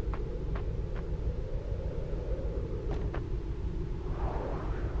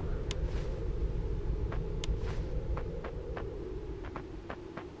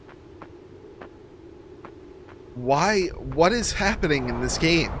 Why? What is happening in this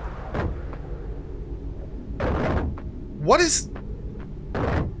game? What is...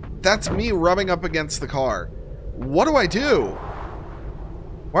 That's me rubbing up against the car. What do I do?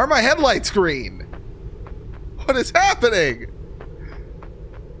 Why are my headlights green? What is happening?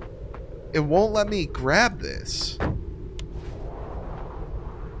 It won't let me grab this. For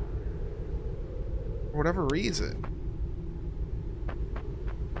whatever reason.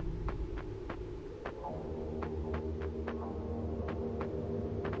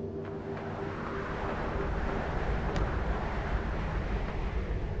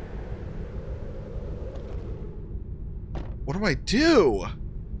 What do I do?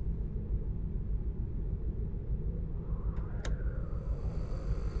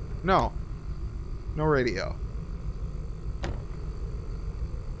 No. No radio.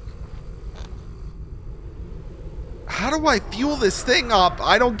 How do I fuel this thing up?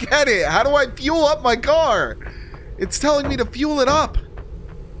 I don't get it. How do I fuel up my car? It's telling me to fuel it up.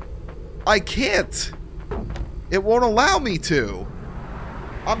 I can't. It won't allow me to.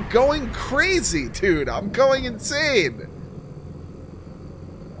 I'm going crazy, dude. I'm going insane.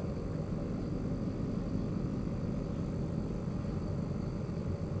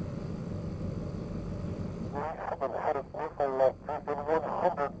 We haven't had a vehicle like this in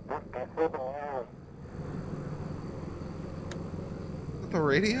 157 years. Is that the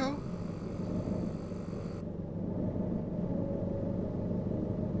radio?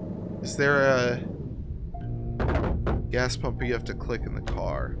 Is there a gas pump you have to click in the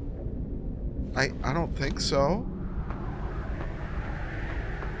car? I don't think so.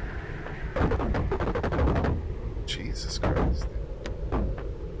 Jesus Christ.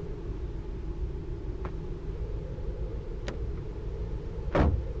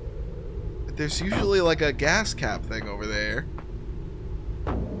 There's usually like a gas cap thing over there.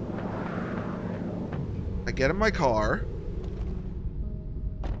 I get in my car.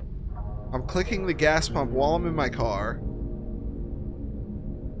 I'm clicking the gas pump while I'm in my car.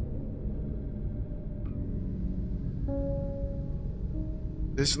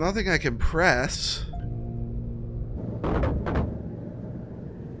 There's nothing I can press.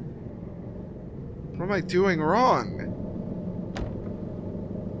 What am I doing wrong?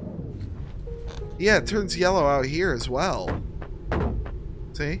 Yeah, it turns yellow out here as well.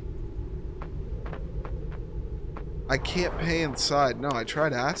 See? I can't pay inside. No, I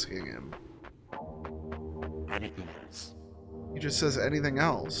tried asking him. Anything else? He just says anything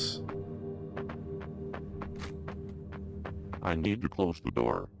else. I need to close the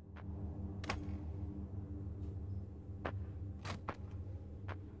door.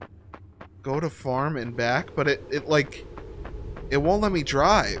 Go to farm and back, but it like, it won't let me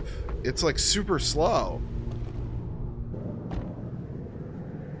drive. It's like super slow.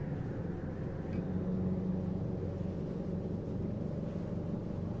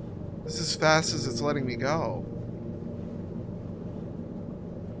 This is as fast as it's letting me go.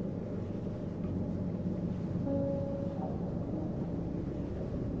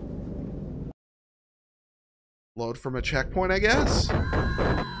 Load from a checkpoint, I guess?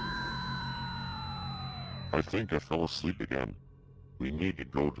 I think I fell asleep again. We need to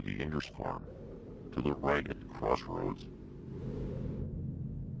go to the Inger's farm. To the right at the crossroads.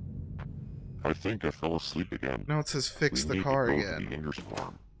 I think I fell asleep again. No, it says fix We the need car to go to again. the Inger's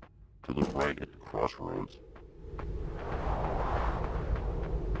farm. To the right at the crossroads.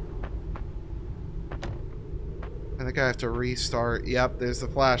 I think I have to restart. Yep, there's the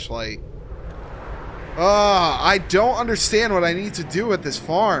flashlight. I don't understand what I need to do at this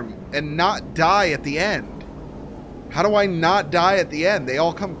farm and not die at the end. How do I not die at the end? They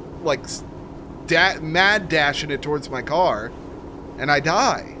all come, like, mad dashing it towards my car, and I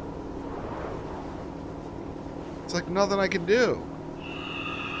die. It's like nothing I can do.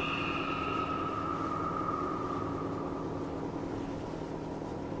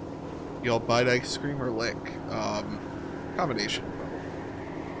 Y'all bite ice cream or lick? Combination.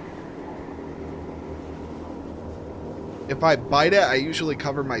 If I bite it, I usually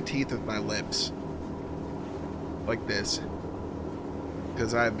cover my teeth with my lips. Like this.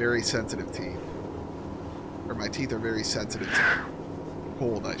 Because I have very sensitive teeth. Or my teeth are very sensitive to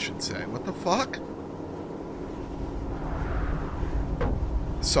cold, I should say. What the fuck?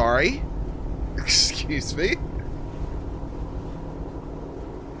 Sorry? Excuse me?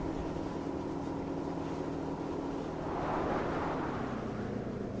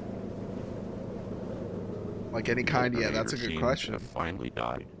 Like any kind, yeah, that's a good question. Finally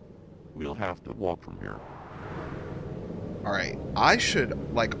died. We'll have to walk from here. Alright, I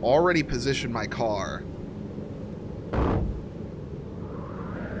should, like, already position my car.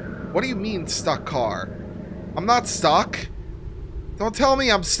 What do you mean, stuck car? I'm not stuck. Don't tell me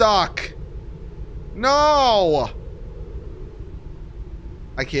I'm stuck. No!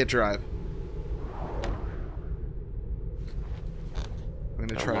 I can't drive. I'm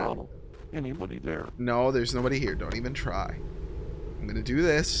gonna try. Hello? Anybody there? No, there's nobody here. Don't even try. I'm gonna do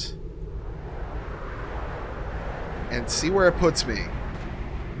this. And see where it puts me.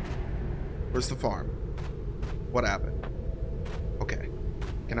 Where's the farm? What happened? Okay.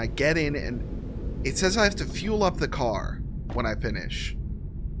 Can I get in and... It says I have to fuel up the car when I finish.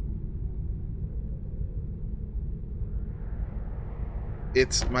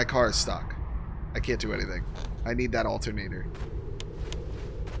 My car is stuck. I can't do anything. I need that alternator.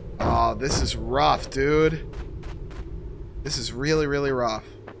 Oh, this is rough, dude. This is really, really rough.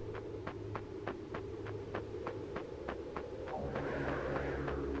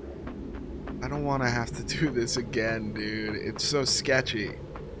 I don't want to have to do this again, dude. It's so sketchy.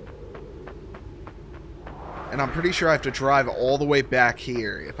 And I'm pretty sure I have to drive all the way back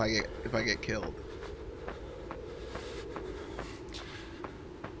here if I get killed.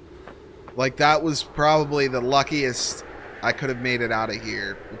 Like, that was probably the luckiest I could have made it out of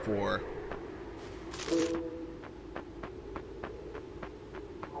here before.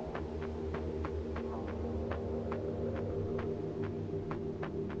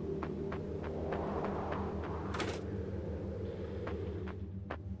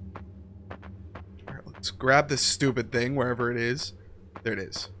 Alright, let's grab this stupid thing wherever it is. There it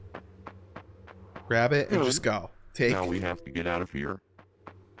is. Grab it and just go. Take. Now we have to get out of here.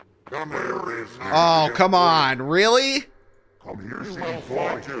 Come here, Oh, come on. Really? Come here, city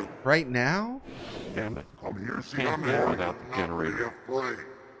boy. Right now? Damn it. Come here, city boy. Without the generator.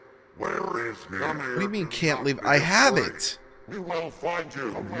 Where is he? What do you mean can't leave? I have it. We will find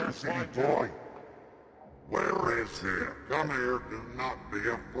you. Come here, city boy. Where is he? Come here, do not be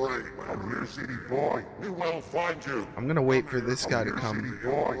afraid. Come here, city boy. We will find you. I'm gonna wait for this guy to come. City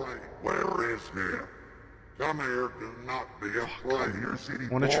boy. Where is he? Come here, do not be afraid. Come here, city boy.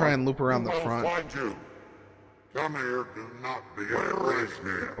 I want to try and loop around the front. Find you. Come here, do not be afraid. Where is he?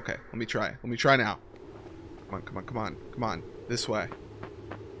 Okay, let me try. Let me try now. Come on, come on, come on, come on. This way.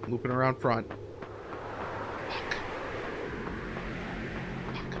 Looping around front. Fuck.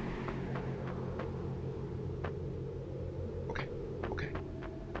 Fuck. Okay, okay.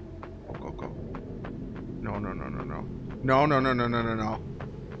 Go, go, go. No, no, no, no, no. No, no, no, no, no, no, no.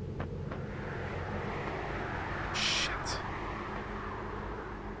 Shit.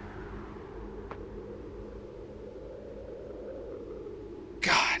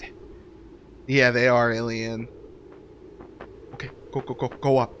 God. Yeah, they are alien. Okay, go, go, go,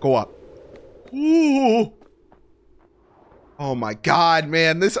 go up, go up. Ooh. Oh my God,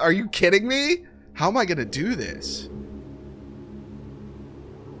 man, this, are you kidding me? How am I gonna do this?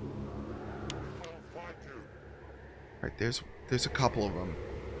 All right, there's a couple of them.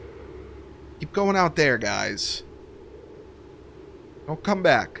 Keep going out there, guys. Don't come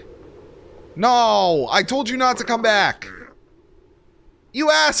back. No, I told you not to come back. You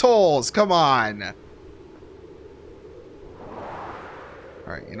assholes, come on.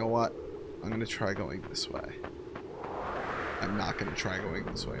 Alright, you know what? I'm going to try going this way. I'm not going to try going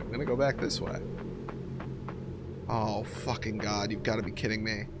this way. I'm going to go back this way. Oh, fucking God. You've got to be kidding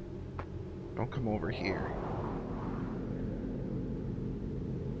me. Don't come over here.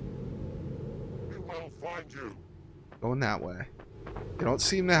 We will find you. Going that way. They don't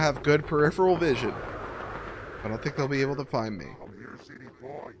seem to have good peripheral vision. I don't think they'll be able to find me. Come here, city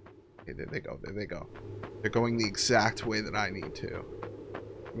boy. Okay, there they go. There they go. They're going the exact way that I need to.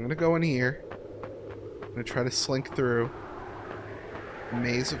 I'm going to go in here. I'm going to try to slink through.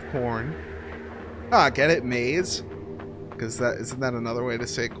 Maze of corn. Ah, get it? Maze? Because that isn't that another way to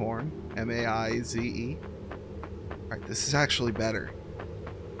say corn? M-A-I-Z-E. Alright, this is actually better.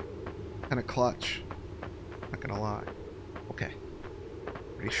 Kind of clutch. Not gonna lie. Okay.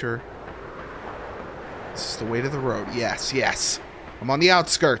 Pretty sure. This is the way to the road. Yes, yes. I'm on the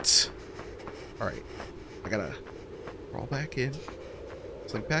outskirts. Alright. I gotta crawl back in.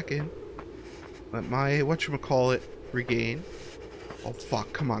 Slink back in. Let my, whatchamacallit, regain. Oh,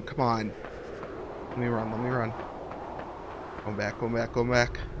 fuck. Come on, come on. Let me run, let me run. Going back, going back, going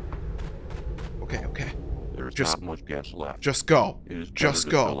back. Okay, okay. There's Just- not much gas left. Just go. It is better Just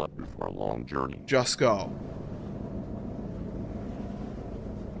to go. fill up before a long journey. Just go.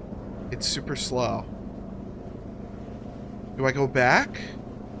 It's super slow. Do I go back?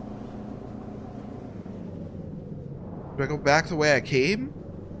 Do I go back the way I came?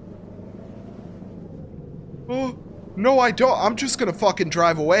 Oh, no, I don't. I'm just gonna fucking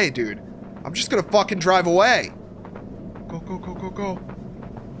drive away, dude. I'm just gonna fucking drive away. Go, go, go, go, go.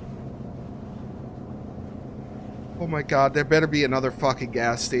 Oh my God, there better be another fucking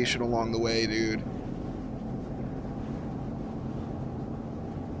gas station along the way, dude.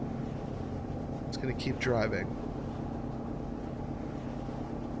 Just gonna keep driving.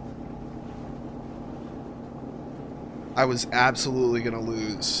 I was absolutely gonna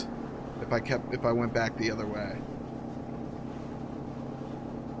lose if I went back the other way.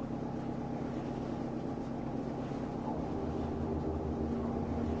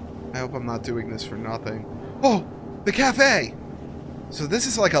 I hope I'm not doing this for nothing. Oh, the cafe! So this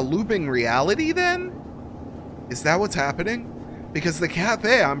is like a looping reality then? Is that what's happening? Because the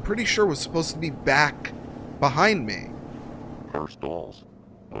cafe, I'm pretty sure, was supposed to be back behind me. Car stalls,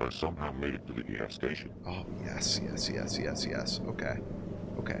 but I somehow made it to the gas station. Oh, yes, yes, yes, yes, yes. Okay.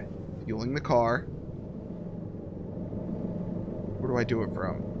 Okay. Fueling the car. Where do I do it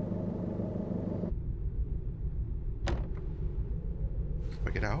from? Do I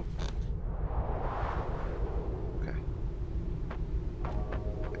get out? Okay.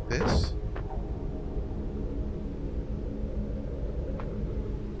 Like this?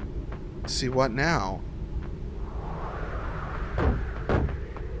 See what now?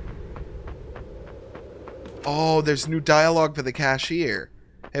 Oh, there's new dialogue for the cashier.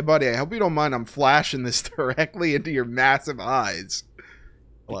 Hey, buddy, I hope you don't mind I'm flashing this directly into your massive eyes.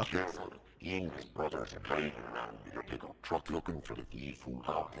 Hello? Be careful. The English brothers are hiding around your pickup truck looking for the thief who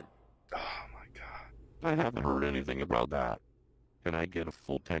robbed him. Oh, my God. I haven't heard anything about that. Can I get a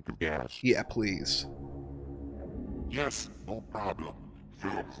full tank of gas? Yeah, please. Yes, no problem.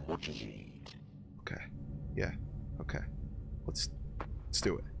 Fill up as much as you need. Okay. Yeah. Okay. Let's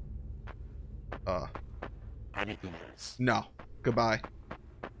do it. Anything else? No. Goodbye.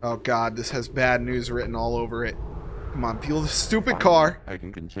 Oh god, this has bad news written all over it. Come on, fuel the stupid car. I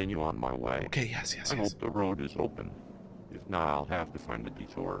can continue on my way. Okay, yes. I hope the road is open. If not, I'll have to find the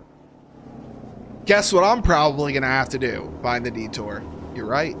detour. Guess what I'm probably gonna have to do? Find the detour. You're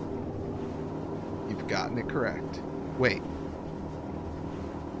right. You've gotten it correct. Wait.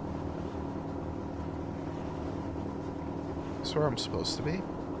 Is this where I'm supposed to be?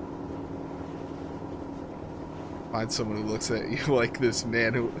 Find someone who looks at you like this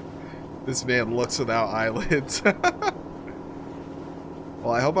man looks without eyelids. Well,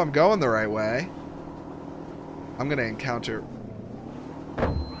 I hope I'm going the right way. I'm gonna encounter...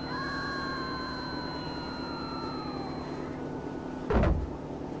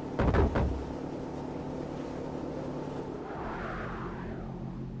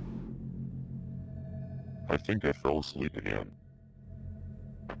 I think I fell asleep again.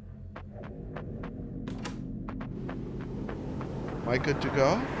 Am I good to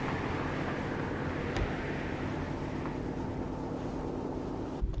go?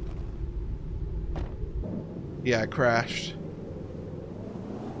 Yeah, I crashed.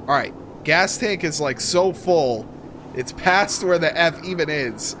 Alright. Gas tank is like so full. It's past where the F even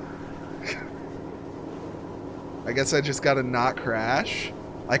is. I guess I just gotta not crash.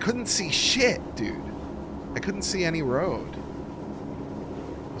 I couldn't see shit, dude. I couldn't see any road.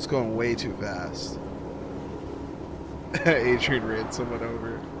 I was going way too fast. Adrian ran someone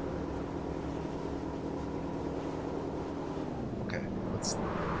over. Okay, let's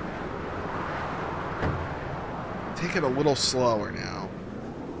take it a little slower now.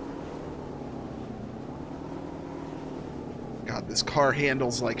 God, this car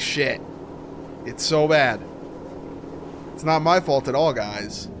handles like shit. It's so bad. It's not my fault at all,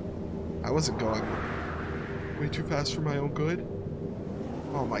 guys. I wasn't going way too fast for my own good.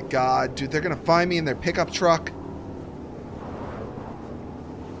 Oh my god, dude, they're gonna find me in their pickup truck.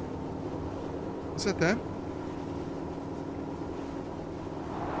 Is that them?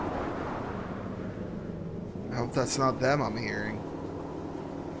 I hope that's not them I'm hearing.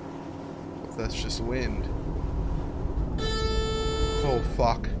 I hope that's just wind. Oh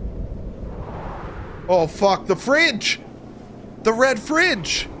fuck. Oh fuck, the fridge! The red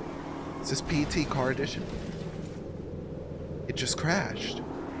fridge! Is this PT car edition? It just crashed.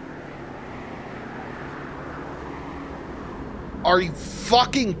 Are you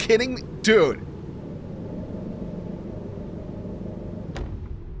fucking kidding me? Dude.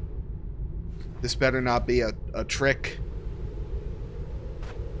 This better not be a trick.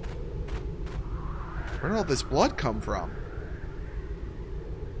 Where did all this blood come from?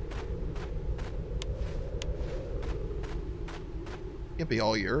 Can't be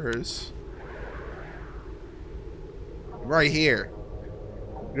all yours. I'm right here.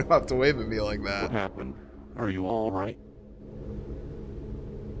 You don't have to wave at me like that. What happened? Are you all right?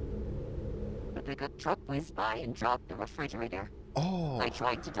 The pickup truck whizzed by and dropped the refrigerator. Oh. I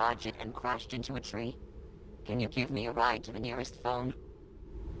tried to dodge it and crashed into a tree. Can you give me a ride to the nearest phone?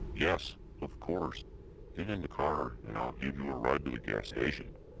 Yes, of course. Get in the car, and I'll give you a ride to the gas station.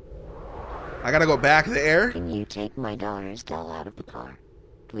 I gotta go back there? Can you take my daughter's doll out of the car?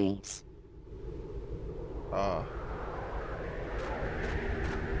 Please. Uh-oh.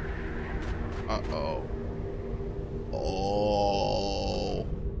 Oh.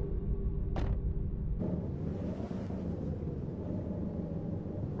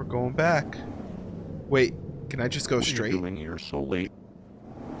 We're going back. Wait, can I just go What are you straight? doing here so late?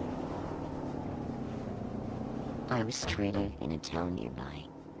 I was stranded in a town nearby.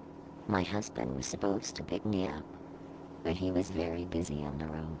 My husband was supposed to pick me up, but he was very busy on the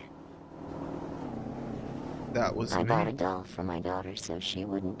road. That was I me. bought a doll for my daughter so she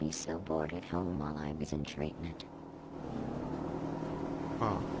wouldn't be so bored at home while I was in treatment.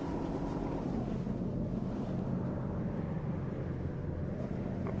 Huh.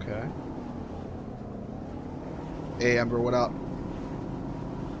 Okay. Hey, Amber, what up?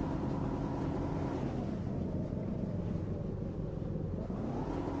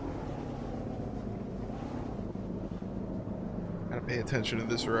 Gotta pay attention to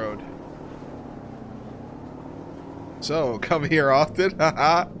this road. So, come here often?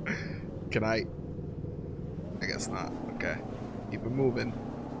 Haha. Can I? I guess not. Okay. Keep it moving.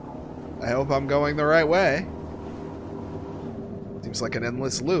 I hope I'm going the right way. Seems like an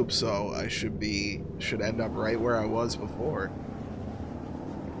endless loop, so I should end up right where I was before.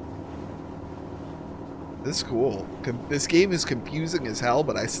 This is cool. This game is confusing as hell,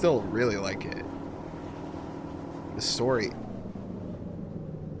 but I still really like it. The story.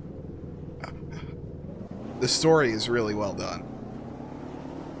 The story is really well done.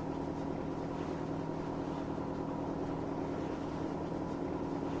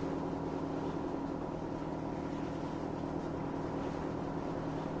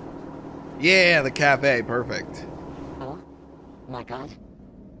 Yeah, the cafe, perfect. Oh, my God.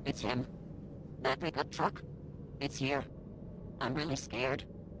 It's him. That pickup truck. It's here. I'm really scared.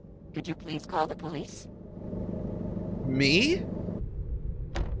 Could you please call the police? Me?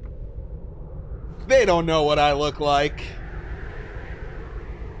 They don't know what I look like.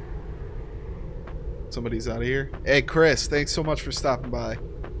 Somebody's out of here. Hey, Chris, thanks so much for stopping by.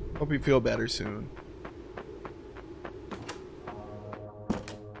 Hope you feel better soon.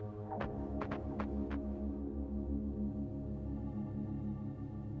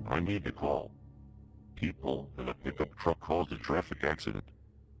 I need to call. People in a pickup truck caused a traffic accident.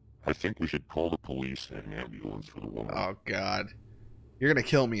 I think we should call the police and an ambulance for the woman. Oh, God. You're gonna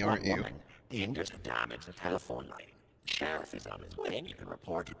kill me, aren't you? Woman, the injured have damaged the telephone line. The sheriff is on his way and you can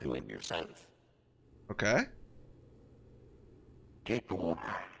report it to him yourself. Okay. Take the woman.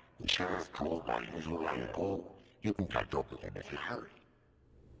 The sheriff told me he was around the hole. You can catch up with him if you hurry.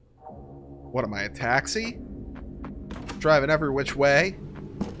 What am I, a taxi? Driving every which way?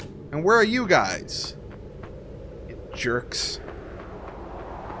 And where are you guys? You jerks.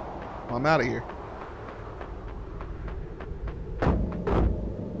 Well, I'm out of here.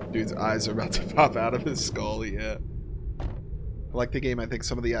 Dude's eyes are about to pop out of his skull, yeah. I like the game. I think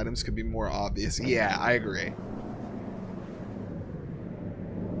some of the items could be more obvious. Yeah, I agree.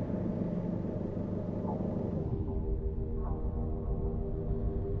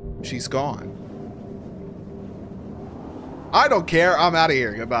 She's gone. I don't care. I'm out of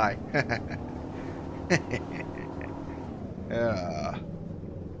here. Goodbye.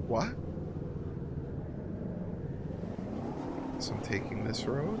 What? So I'm taking this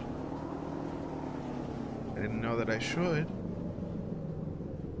road? I didn't know that I should.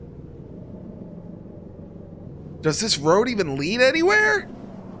 Does this road even lead anywhere?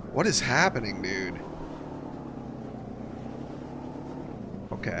 What is happening, dude?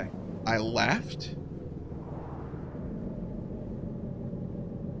 Okay. I left?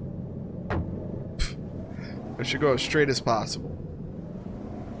 I should go as straight as possible.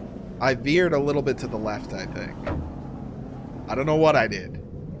 I veered a little bit to the left, I think. I don't know what I did.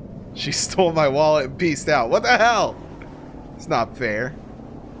 She stole my wallet and pieced out. What the hell? It's not fair.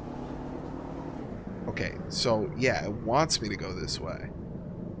 Okay, so yeah, it wants me to go this way.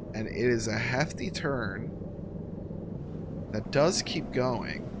 And it is a hefty turn that does keep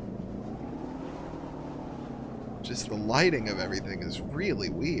going. Just the lighting of everything is really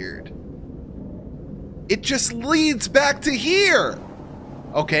weird. It just leads back to here!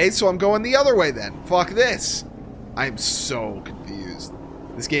 Okay, so I'm going the other way then. Fuck this. I'm so confused.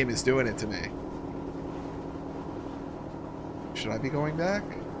 This game is doing it to me. Should I be going back?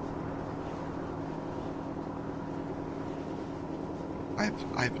 I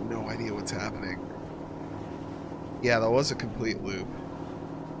have no idea what's happening. Yeah, that was a complete loop.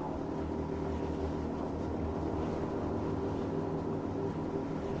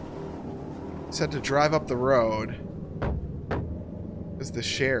 Said to drive up the road because the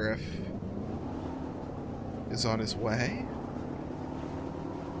sheriff is on his way.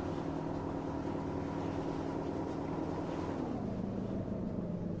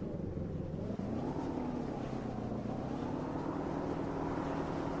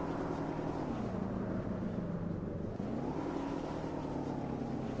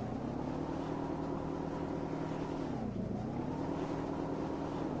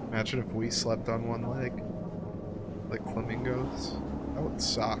 Imagine if we slept on one leg, like flamingos. That would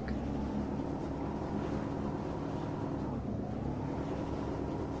suck.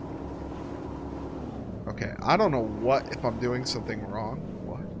 Okay, I don't know what if I'm doing something wrong.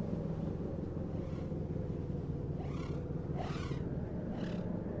 What?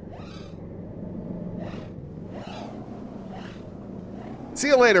 See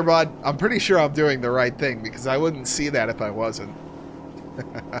you later, bud. I'm pretty sure I'm doing the right thing because I wouldn't see that if I wasn't.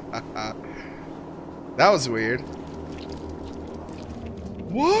 That was weird.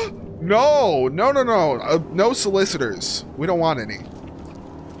 What? No, no, no, no. No solicitors. We don't want any.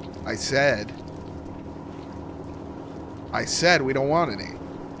 I said we don't want any.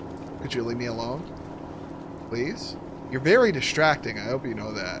 Could you leave me alone? Please? You're very distracting. I hope you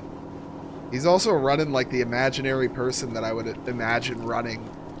know that. He's also running like the imaginary person that I would imagine running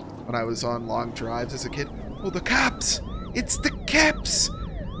when I was on long drives as a kid. Oh, the cops! It's the cops!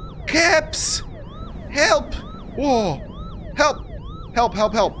 Cops! Help! Whoa! Help! Help,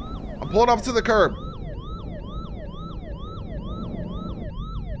 help, help! I'm pulling up to the curb.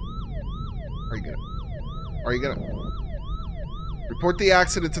 Are you good? Are you gonna... Report the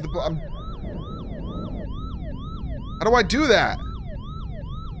accident to the... How do I do that?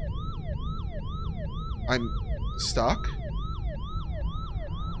 I'm stuck?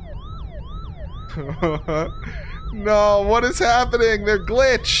 No, what is happening? They're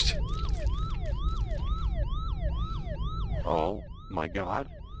glitched. Oh my god.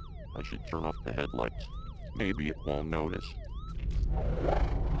 I should turn off the headlights. Maybe it won't notice.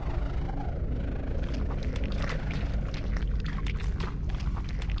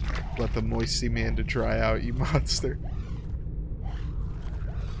 Let the moisty man to dry out, you monster.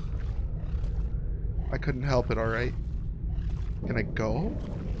 I couldn't help it, alright? Can I go?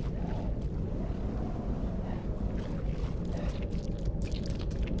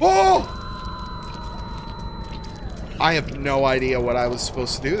 Oh! I have no idea what I was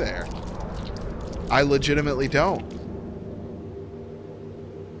supposed to do there. I legitimately don't.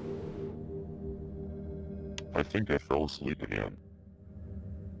 I think I fell asleep again.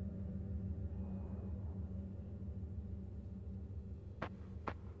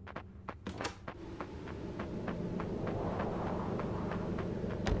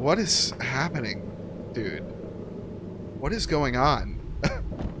 What is happening, dude? What is going on?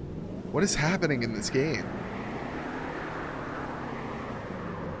 What is happening in this game?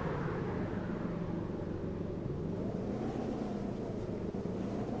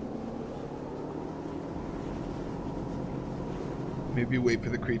 Maybe wait for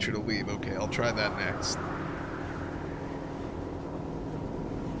the creature to leave. Okay, I'll try that next.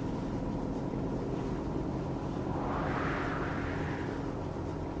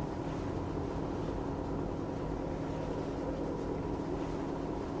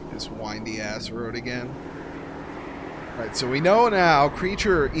 This windy ass road again. Alright, so we know now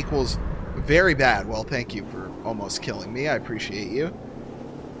creature equals very bad. Well, thank you for almost killing me. I appreciate you.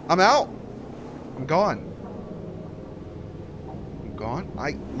 I'm out. I'm gone. I'm gone?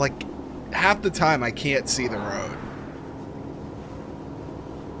 like, half the time I can't see the road.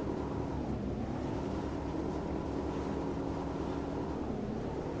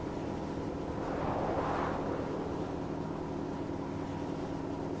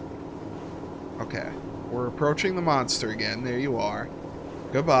 Okay, we're approaching the monster again. There you are.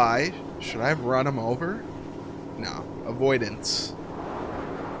 Goodbye. Should I have run him over? No. Avoidance.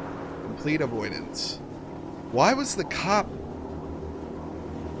 Complete avoidance. Why was the cop...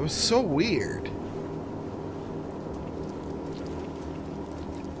 It was so weird.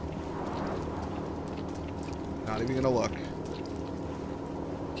 Not even gonna look.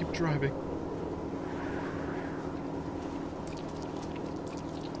 Keep driving.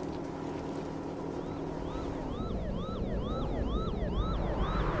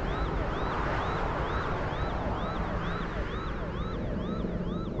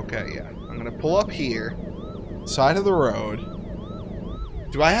 Okay, yeah. I'm gonna pull up here. Side of the road.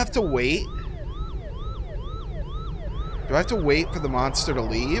 Do I have to wait? Do I have to wait for the monster to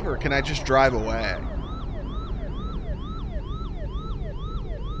leave, or can I just drive away?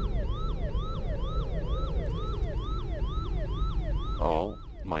 Oh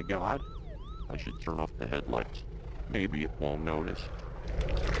my god. I should turn off the headlights. Maybe it won't notice.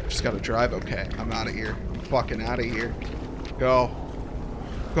 Just gotta drive? Okay, I'm out of here. I'm fucking out of here. Go.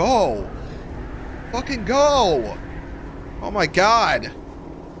 Go! Fucking go! Oh my god!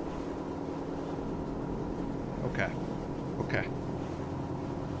 Okay. Okay.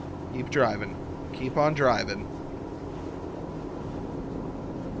 Keep driving. Keep on driving.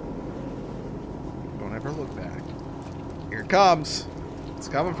 Don't ever look back. Here it comes. It's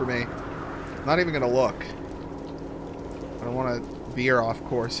coming for me. I'm not even gonna look. I don't want to veer off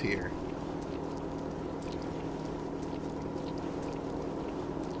course here.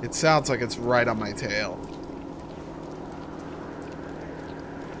 It sounds like it's right on my tail.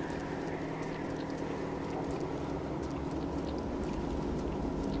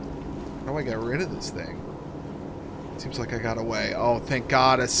 How do I get rid of this thing? Seems like I got away. Oh, thank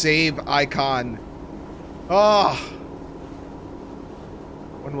God. A save icon. Oh.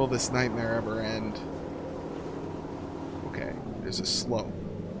 When will this nightmare ever end? Okay. There's a slope.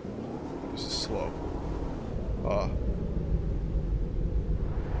 There's a slope.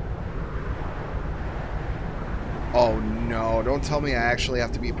 Oh no, don't tell me I actually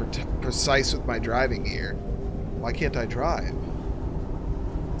have to be precise with my driving here. Why can't I drive?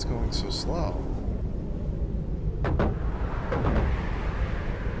 It's going so slow.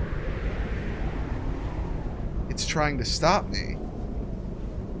 It's trying to stop me.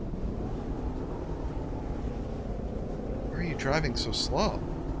 Why are you driving so slow?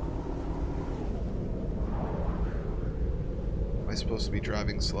 Am I supposed to be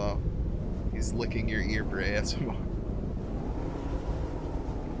driving slow? He's licking your ear for ASMR.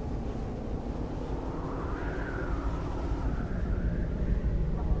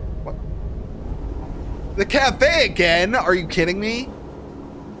 What? The cafe again? Are you kidding me?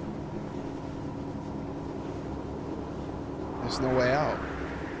 There's no way out.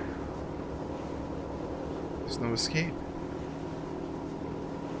 There's no escape.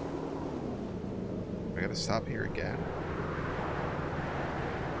 I gotta stop here again.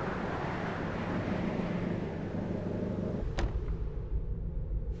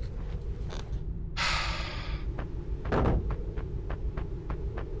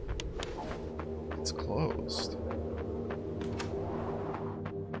 It's closed.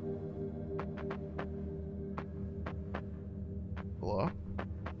 Hello?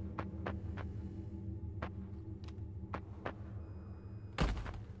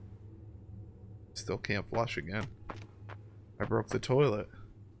 Still can't flush again. I broke the toilet.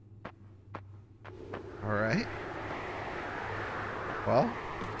 Alright. Well,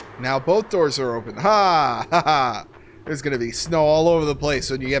 now both doors are open. Ha! Ha ha! There's gonna be snow all over the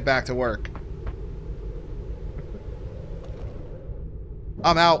place when you get back to work.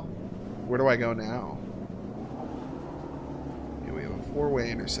 I'm out. Where do I go now? Okay, we have a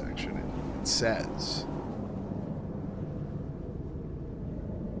four-way intersection. It says...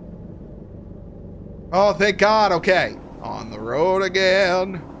 Oh, thank God. Okay. On the road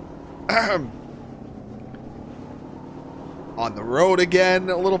again. On the road again.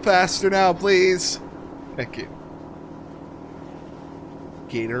 A little faster now, please. Thank you.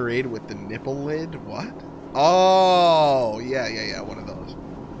 Gatorade with the nipple lid? What? Oh, yeah. One of those.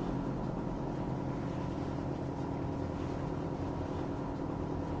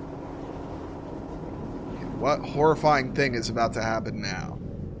 Okay, what horrifying thing is about to happen now?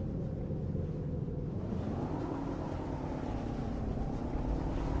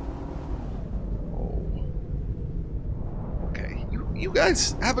 You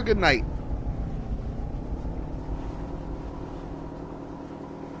guys have a good night.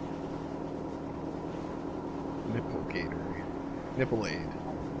 Nipple Gatorade. Nipple aid.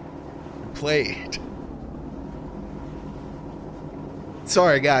 Played.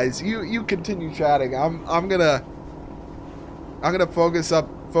 Sorry guys, you continue chatting. I'm gonna focus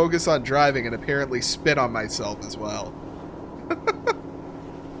on driving and apparently spit on myself as well.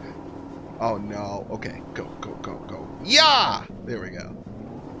 Oh no. Okay, go. Yeah! There we go.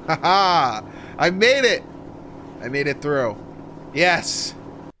 Haha! I made it! I made it through. Yes!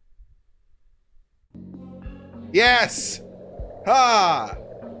 Yes! Ha!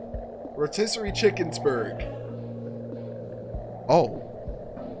 Rotisserie Chickensburg. Oh.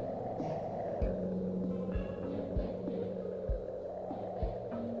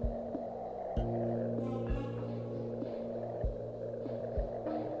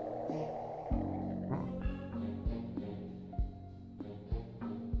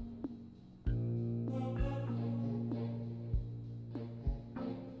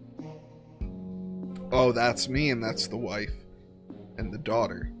 Oh, that's me, and that's the wife and the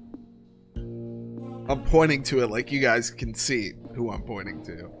daughter. I'm pointing to it like you guys can see who I'm pointing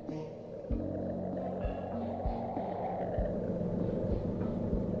to.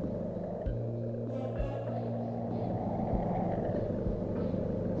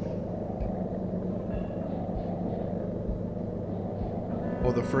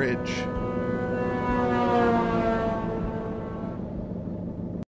 Oh, the fridge.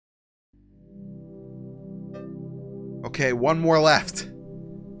 Okay, one more left.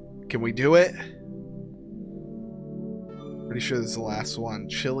 Can we do it? Pretty sure this is the last one.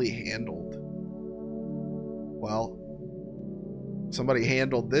 Chili handled. Well, somebody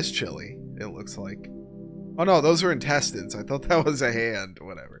handled this chili, it looks like. Oh no, those are intestines. I thought that was a hand.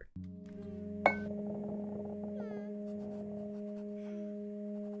 Whatever.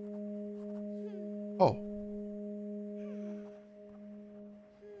 Oh.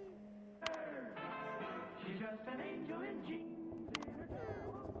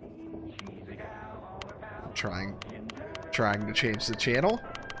 Trying to change the channel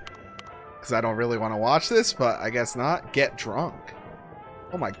because I don't really want to watch this, but I guess not. Get drunk.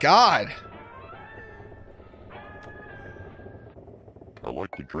 Oh my God. I like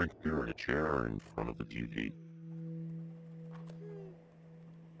to drink beer in a chair in front of the TV.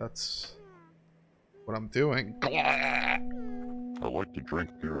 That's what I'm doing. I like to drink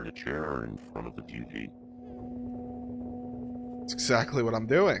beer in a chair in front of the TV. That's exactly what I'm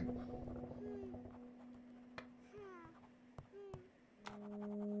doing.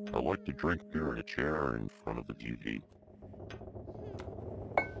 I like to drink beer in a chair in front of the TV.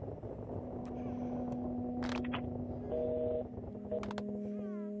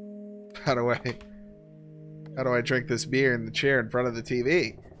 How do I drink this beer in the chair in front of the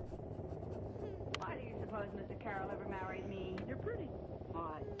TV? Why do you suppose Mr. Carroll ever married me? You're pretty.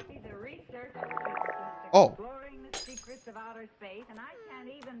 Why? He's a researcher. Just Oh. exploring the secrets of outer space, and I can't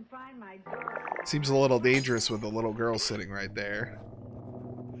even find my door. Seems a little dangerous with the little girl sitting right there.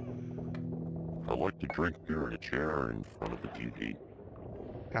 I like to drink beer in a chair in front of the TV.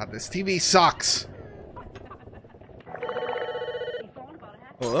 God, this TV sucks. He phoned about a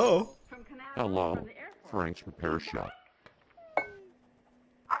half Hello? from Canal Hello, from the airport. Frank's Repair Shop.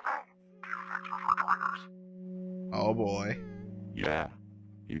 Oh boy. Yeah,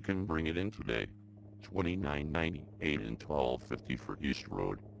 you can bring it in today. $29.90, 8 and 12.50 for East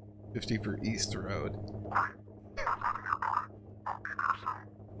Road. 50 for East Road.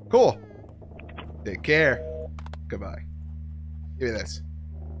 Cool. Take care. Goodbye. Give me this.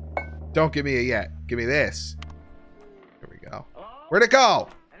 Don't give me a yet. Give me this. Here we go. Where'd it go?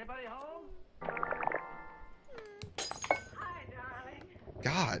 Anybody home? Hi, darling.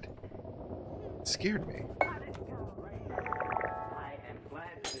 God. It scared me. How did it go, Ray? I am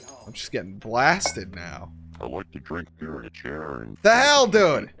glad to be home. I'm just getting blasted now. I like to drink beer in a chair and... The hell,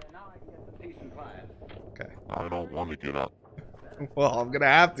 dude? Now I can get some peace and quiet. Okay. I don't want to get up. Well, I'm gonna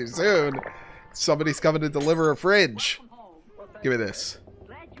have to soon. Somebody's coming to deliver a fridge. Welcome home. Well, thank Give me this.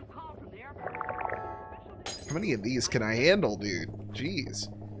 Glad you called from the airport. How many of these can I handle, dude? Jeez.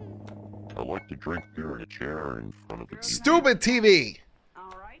 I like to drink beer in a chair in front of the TV. Stupid TV!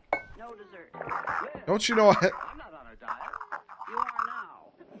 All right. No dessert. Well, Don't you know what? I'm not on a diet. You are now.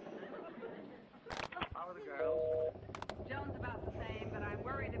 How are the girls? Joan's about the same, but I'm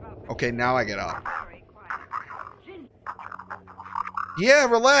worried about... Okay, now I get up. Very quiet. Ginger. Yeah,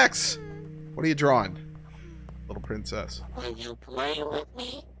 relax! What are you drawing? Little princess. Will you play with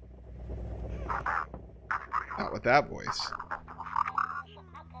me? Not with that voice.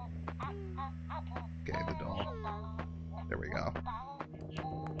 Okay, the doll. There we go.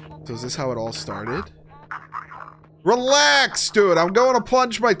 So is this how it all started? Relax, dude! I'm going to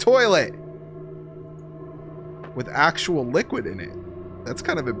plunge my toilet! With actual liquid in it. That's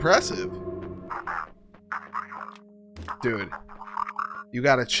kind of impressive. Dude. You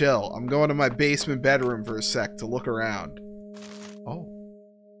gotta chill. I'm going to my basement bedroom for a sec to look around. Oh.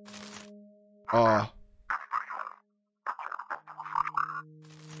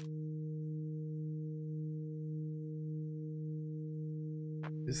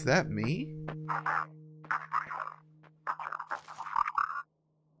 Is that me?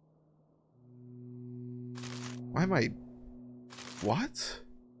 Why am I... What?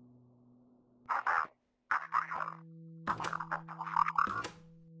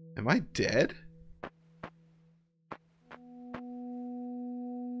 Am I dead?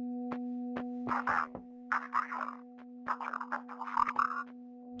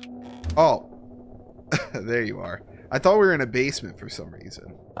 Oh. There you are. I thought we were in a basement for some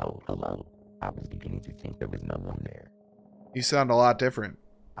reason. Oh, hello. I was beginning to think there was no one there. You sound a lot different.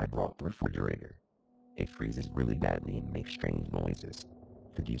 I brought the refrigerator. It freezes really badly and makes strange noises.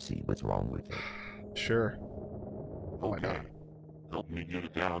 Could you see what's wrong with it? Sure. Why Okay. not? Help me get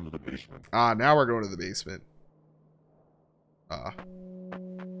it down to the basement. Ah, now we're going to the basement.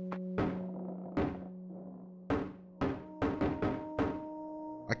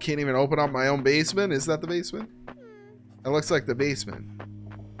 I can't even open up my own basement? Is that the basement? That looks like the basement.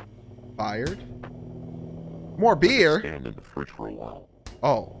 Fired? More beer? Stand in the fridge for a while.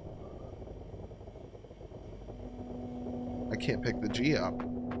 Oh. I can't pick the G up.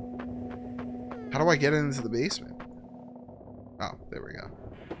 How do I get into the basement? Oh, there we go.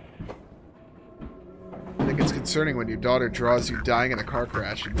 I think it's concerning when your daughter draws you dying in a car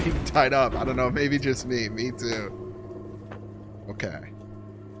crash and being tied up. I don't know, maybe just me. Me too. Okay.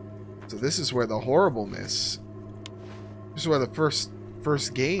 So this is where the horribleness... This is where the first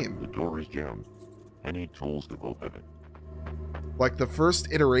game... The door is jammed. I need tools to open it. Like the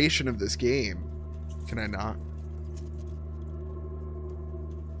first iteration of this game. Can I not?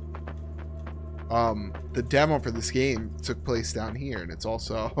 The demo for this game took place down here, and it's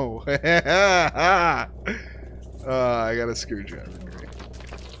also... I got a screwdriver. Great.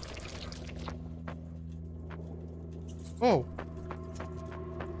 Oh.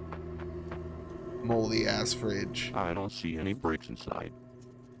 Moldy ass fridge. I don't see any brakes inside.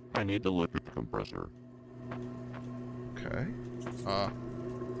 I need the liquid compressor. Okay.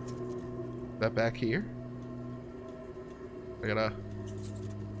 That back here? I gotta...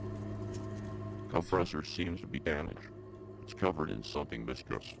 Compressor seems to be damaged. It's covered in something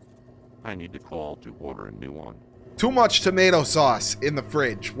viscous. I need to call to order a new one. Too much tomato sauce in the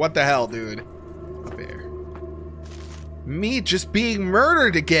fridge. What the hell, dude? Up there. Me just being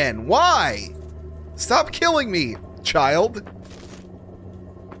murdered again. Why? Stop killing me, child.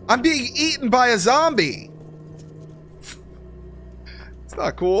 I'm being eaten by a zombie. It's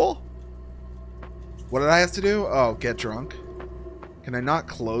not cool. What did I have to do? Oh, get drunk. Can I not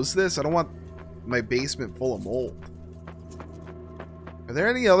close this? I don't want my basement full of mold. Are there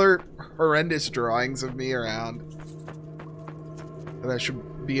any other horrendous drawings of me around that I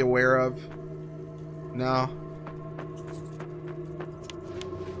should be aware of? No.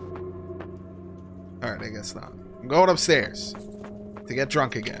 Alright, I guess not. I'm going upstairs to get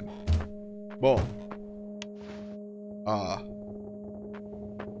drunk again. Boom.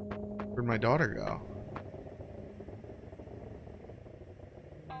 Where'd my daughter go?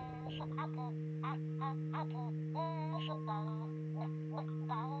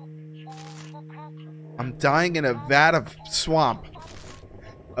 I'm dying in a vat of swamp.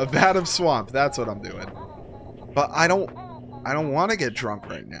 A vat of swamp, that's what I'm doing. But I don't want to get drunk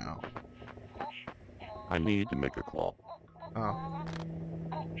right now. I need to make a call. Oh.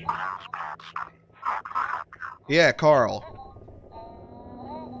 Yeah, Carl.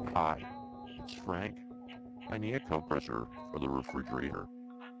 Hi, it's Frank. I need a compressor for the refrigerator.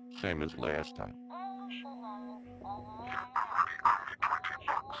 Same as last time.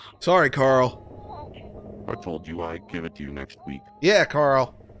 Sorry, Carl. I told you I'd give it to you next week. Yeah,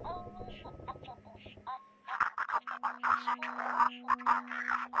 Carl.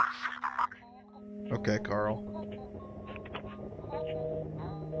 Okay, Carl.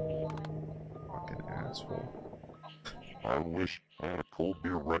 Fucking asshole. I wish I had a cold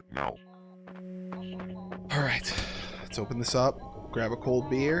beer right now. Alright. Let's open this up. Grab a cold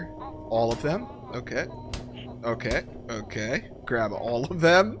beer. All of them. Okay. Okay. Okay. Grab all of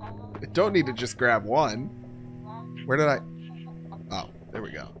them. I don't need to just grab one. Where did I... Oh, there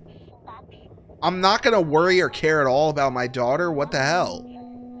we go. I'm not gonna worry or care at all about my daughter. What the hell?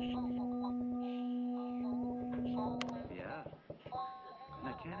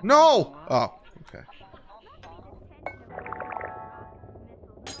 No! Oh, okay.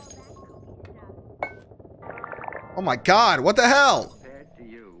 Oh my god, what the hell?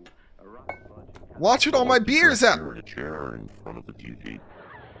 Watching all my beers out. You're in a chair in front of the TV.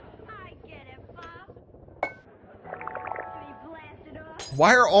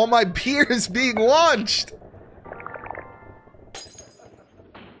 Why are all my beers being launched?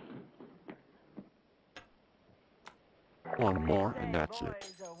 One more, and that's it.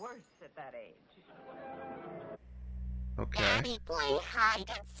 Okay. Daddy, play hide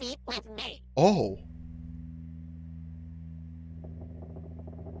and seek with me. Oh.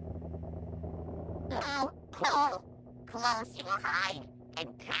 No, no. Close your hide and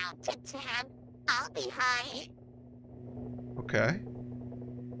count to 10. I'll be high. Okay.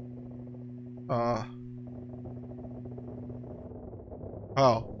 Oh.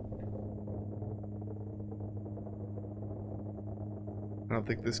 I don't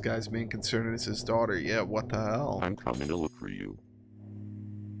think this guy's main concern is his daughter. Yeah, what the hell? I'm coming to look for you.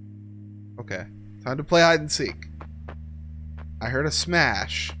 Okay. Time to play hide and seek. I heard a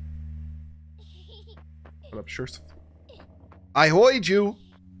smash. But I'm sure... I hoid you!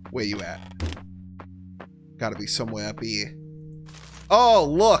 Where you at? Gotta be somewhere up here. Oh,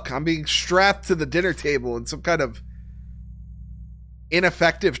 look! I'm being strapped to the dinner table in some kind of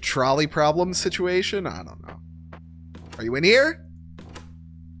ineffective trolley problem situation? I don't know. Are you in here?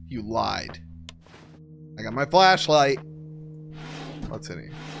 You lied. I got my flashlight. What's in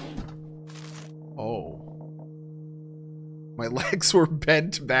here? Oh. My legs were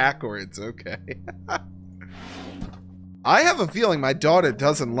bent backwards. Okay. I have a feeling my daughter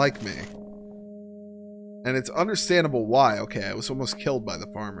doesn't like me. And it's understandable why. Okay, I was almost killed by the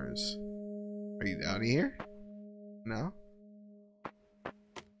farmers. Are you down here? No?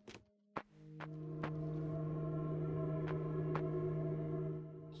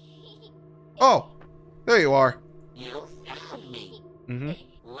 Oh! There you are. You found me. Mm-hmm.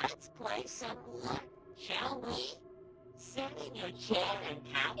 Let's play some luck, shall we? Sit in your chair and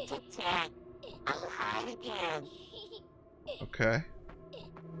count to 10. I'll hide again. Okay.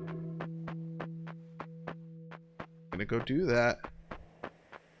 Gonna go do that.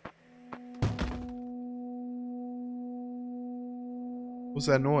 What's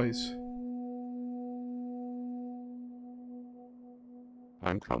that noise?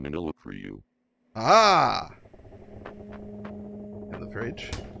 I'm coming to look for you. Ah! In the fridge.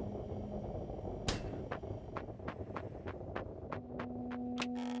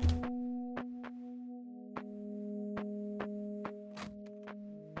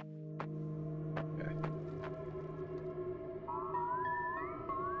 Okay.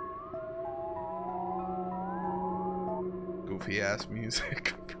 goofy ass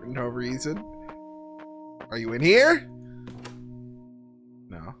music for no reason. Are you in here?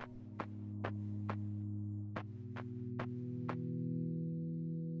 No.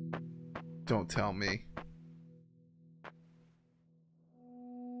 Don't tell me.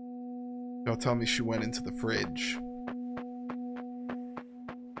 Don't tell me she went into the fridge.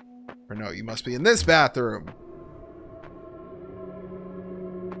 Or no, you must be in this bathroom.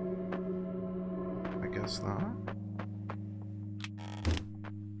 I guess not.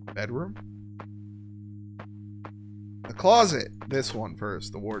 Bedroom? The closet. This one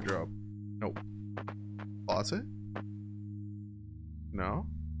first. The wardrobe. Nope. Closet? No.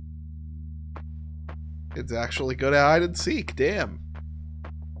 It's actually good at hide and seek. Damn.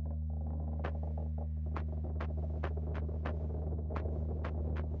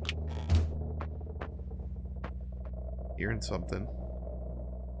 Hearing something.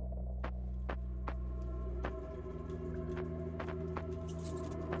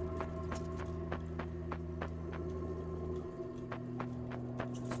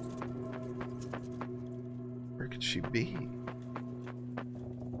 Where could she be?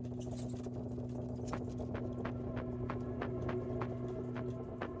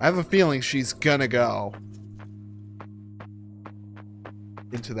 I have a feeling she's gonna go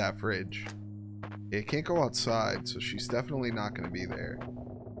into that fridge. It can't go outside, so she's definitely not gonna be there.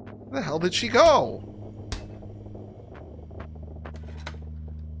 Where the hell did she go?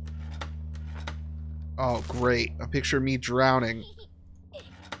 Oh, great. A picture of me drowning.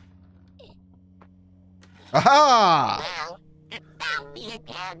 Aha! Well, it found me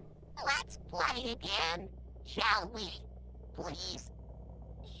again. Let's play again, shall we? Please.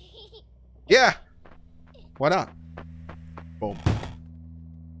 Yeah. Why not? Boom.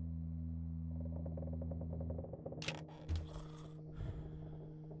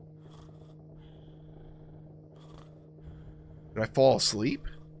 Did I fall asleep?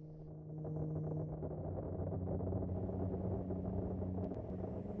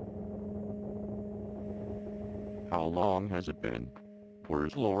 How long has it been?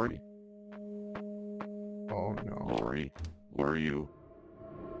 Where's Lori? Oh no. Lori, where are you?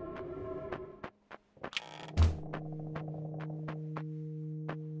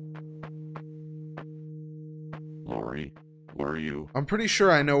 Lori, where are you? I'm pretty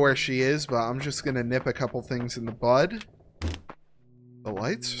sure I know where she is, but I'm just gonna nip a couple things in the bud. The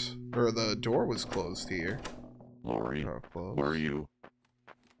lights? Or the door was closed here. Lori, Door closed. where are you?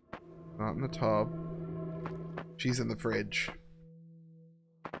 Not in the tub. She's in the fridge.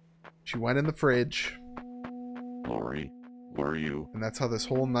 She went in the fridge. Lori, where are you? And that's how this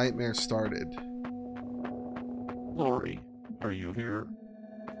whole nightmare started. Lori, are you here?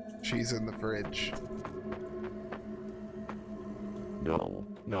 She's in the fridge. No,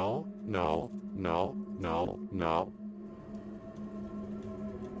 no, no, no, no, no.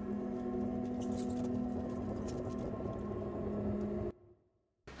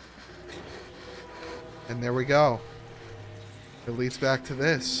 And there we go. It leads back to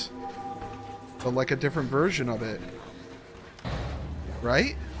this. But like a different version of it.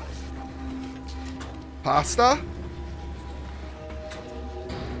 Right? Pasta?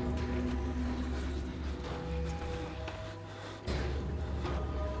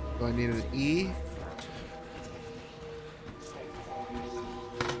 Do I need an E?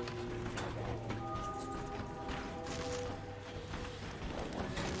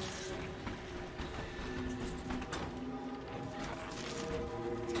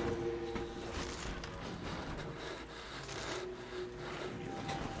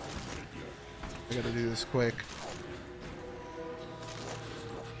 I gotta do this quick.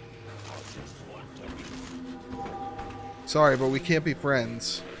 Sorry, but we can't be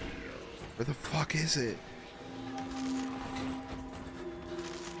friends. Where the fuck is it?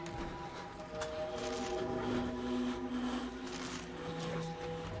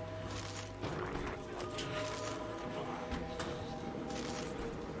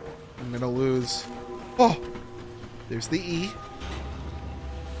 I'm gonna lose. Oh! There's the E.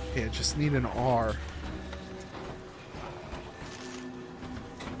 Okay, I just need an R.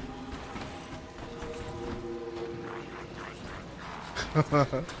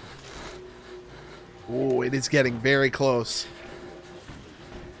 Oh, it is getting very close.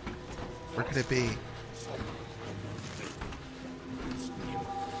 Where could it be?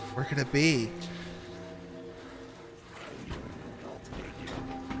 Where could it be?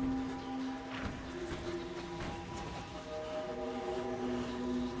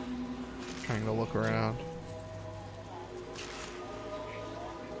 Trying to look around.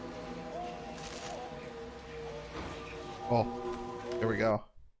 Oh, there we go.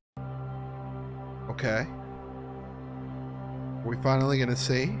 Okay. we finally gonna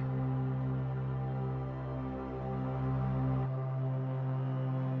see?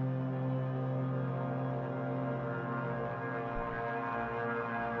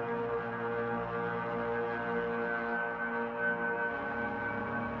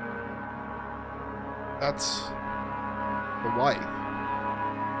 That's the wife.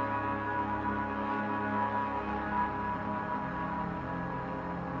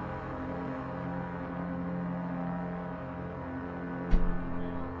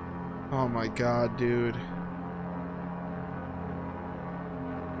 Oh my god, dude.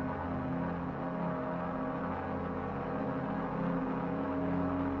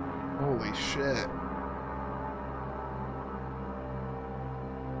 Holy shit.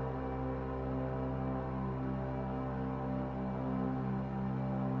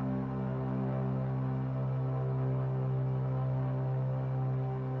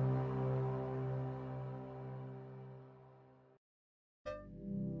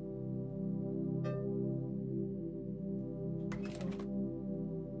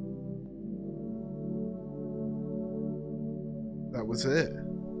 That was it.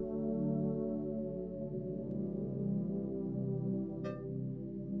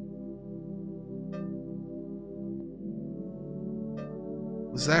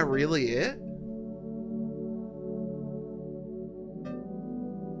 Was that really it?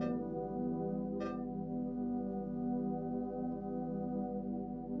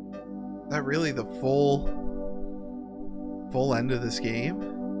 Is that really the full end of this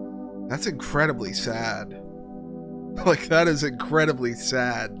game? That's incredibly sad. Like, that is incredibly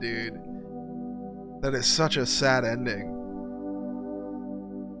sad, dude. That is such a sad ending.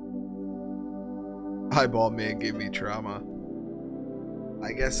 Eyeball Man gave me trauma.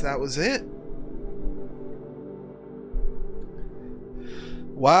 I guess that was it.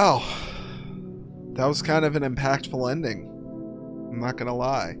 Wow. That was kind of an impactful ending. I'm not gonna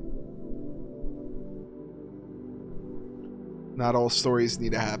lie. Not all stories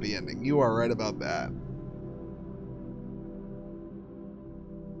need a happy ending. You are right about that.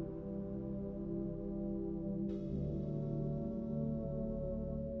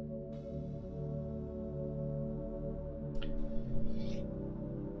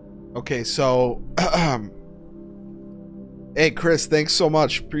 Okay, so hey Chris, thanks so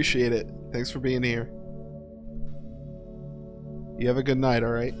much. Appreciate it. Thanks for being here. You have a good night,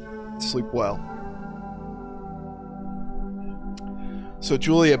 alright? Sleep well. So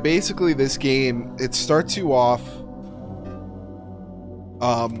Julia, basically this game, it starts you off.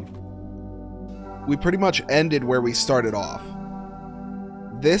 We pretty much ended where we started off.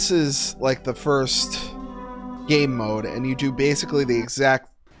 This is like the first game mode, and you do basically the exact...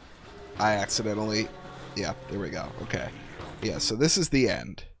 I accidentally... Yeah, there we go. Okay. Yeah, so this is the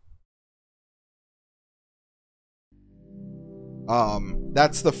end.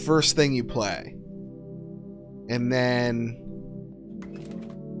 That's the first thing you play. And then...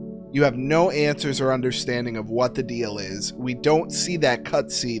 you have no answers or understanding of what the deal is. We don't see that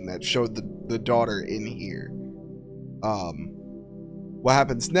cutscene that showed the daughter in here. What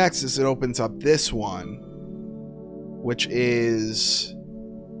happens next is it opens up this one, which is...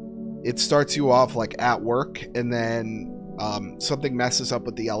 it starts you off like at work, and then something messes up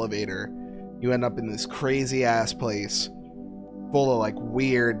with the elevator. You end up in this crazy ass place full of like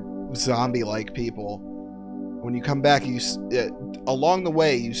weird zombie-like people. When you come back, along the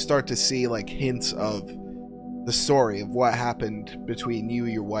way you start to see like hints of the story of what happened between you,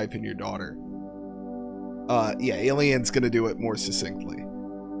 your wife, and your daughter. Yeah, Alien's gonna do it more succinctly.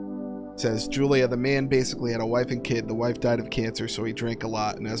 It says, Julia, the man basically had a wife and kid. The wife died of cancer, so he drank a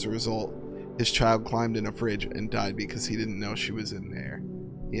lot, and as a result, his child climbed in a fridge and died because he didn't know she was in there.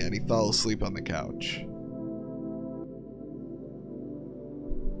 Yeah, and he fell asleep on the couch.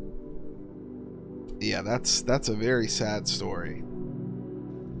 Yeah, that's a very sad story.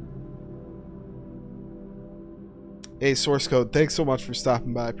 Hey, Source Code, thanks so much for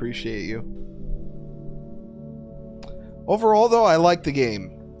stopping by. I appreciate you. Overall, though, I like the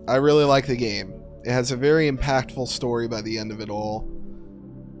game. I really like the game. It has a very impactful story by the end of it all.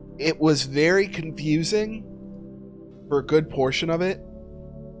 It was very confusing for a good portion of it.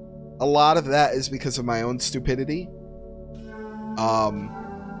 A lot of that is because of my own stupidity.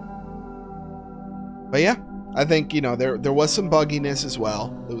 But yeah, I think, you know, there was some bugginess as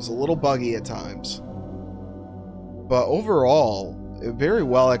well. It was a little buggy at times. But overall, a very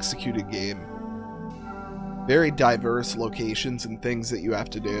well executed game. Very diverse locations and things that you have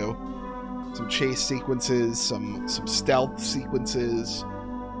to do. Some chase sequences, some stealth sequences,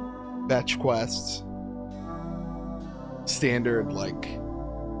 fetch quests. Standard, like,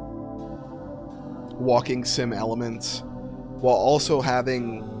 walking sim elements. while also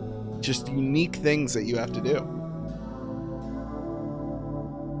having just unique things that you have to do.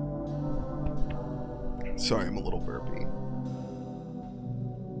 Sorry, I'm a little burpy.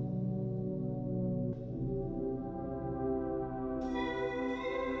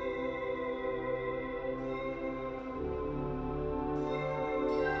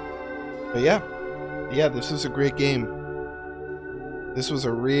 But yeah, this was a great game. This was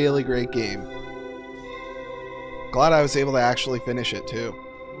a really great game. Glad I was able to actually finish it too.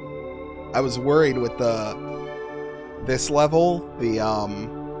 I was worried with this level,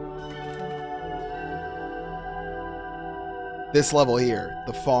 this level here,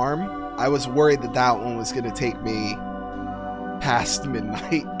 the farm. I was worried that that one was gonna take me past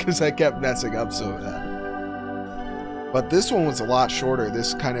midnight because I kept messing up so bad. But this one was a lot shorter.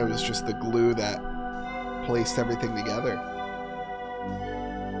 This kind of was just the glue that placed everything together.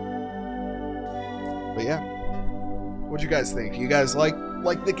 But yeah, what'd you guys think? You guys like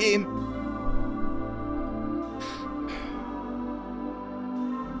the game?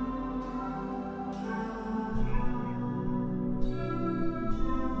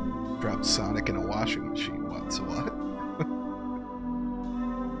 Drop Sonic in a washing machine once. What?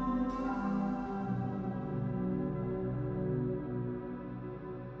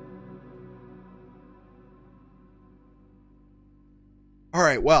 All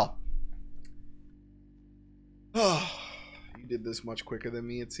right, well. Oh, you did this much quicker than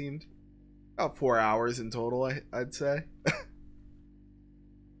me, it seemed. About 4 hours in total, I'd say.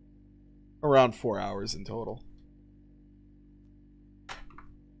 Around 4 hours in total.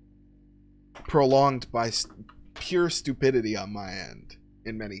 Prolonged by pure stupidity on my end,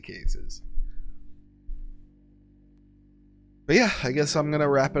 in many cases. But yeah, I guess I'm gonna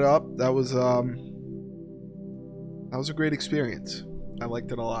wrap it up. That was a great experience. I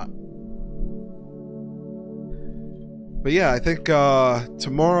liked it a lot. But yeah, I think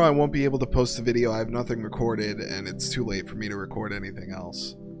tomorrow I won't be able to post a video. I have nothing recorded, and it's too late for me to record anything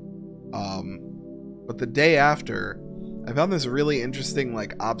else. But the day after, I found this really interesting,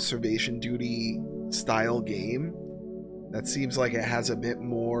 like, observation duty style game that seems like it has a bit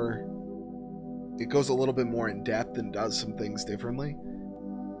more... It goes a little bit more in depth and does some things differently.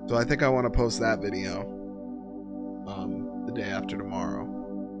 So I think I want to post that video the day after tomorrow.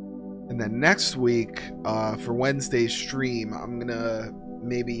 And then next week, for Wednesday's stream, I'm gonna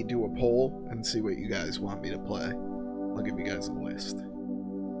maybe do a poll and see what you guys want me to play. I'll give you guys a list.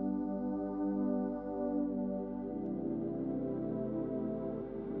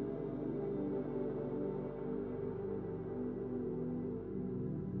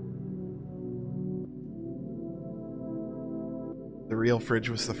 The real fridge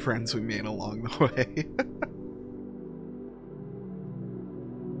was the friends we made along the way.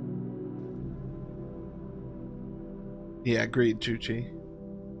 Yeah, agreed, Chuchi.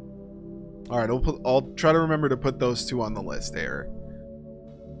 Alright, I'll try to remember to put those two on the list there.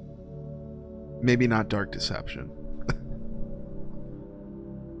 Maybe not Dark Deception.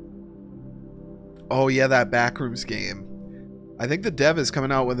 Oh yeah, that Backrooms game. I think the dev is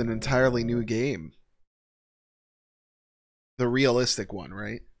coming out with an entirely new game. The realistic one,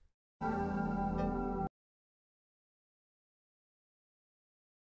 right?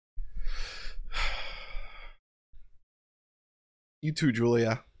 You too,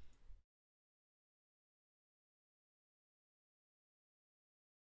 Julia.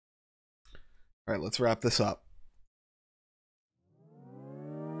 All right, let's wrap this up.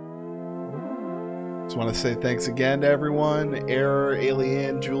 Just want to say thanks again to everyone. Error,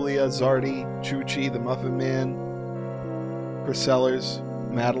 Alien, Julia, Zardy, Chuchi, the Muffin Man, Chris Sellers,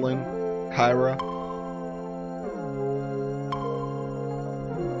 Madeline, Kyra,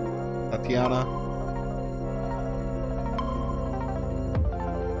 Tatiana,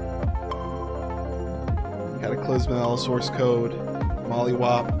 Cataclysma, Source Code, Molly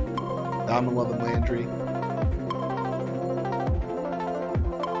Wop, Diamond Love and Landry,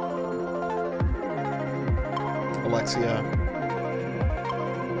 Alexia,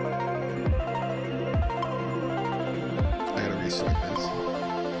 I gotta restart this.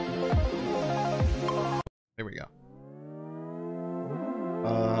 There we go.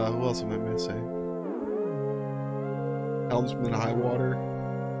 Who else am I missing? Helmsman Highwater.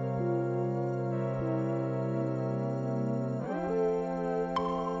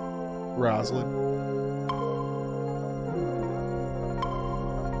 Roslyn.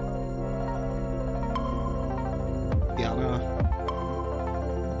 Diana.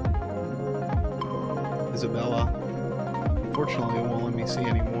 Isabella. Unfortunately, it won't let me see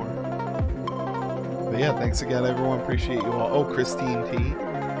anymore. But yeah, thanks again, everyone. Appreciate you all. Oh, Christine T.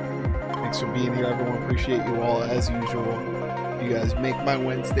 Thanks for being here, everyone. Appreciate you all as usual. You guys make my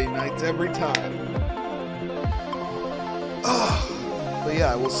Wednesday nights every time. But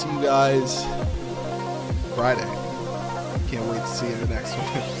yeah, I will see you guys Friday. Can't wait to see you in the next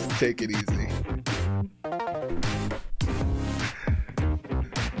one. Take it easy.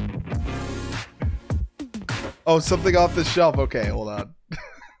 Oh, something off the shelf. Okay, hold on.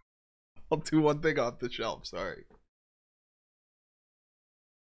 I'll do one thing off the shelf. Sorry.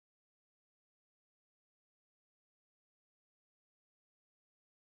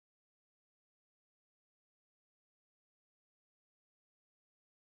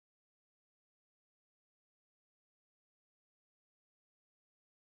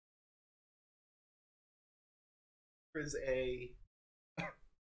 There's a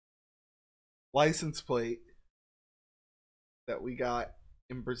license plate that we got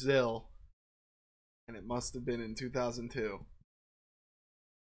in Brazil, and it must have been in 2002.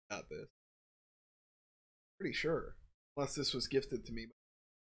 Got this. Pretty sure. Unless this was gifted to me.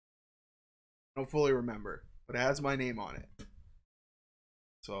 I don't fully remember, but it has my name on it.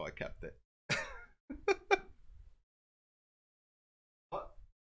 So I kept it.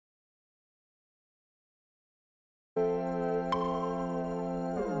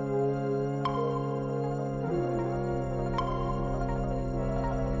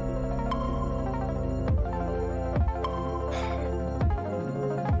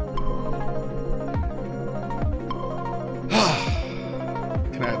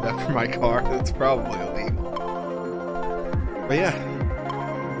 Can I have that for my car? That's probably illegal. But yeah.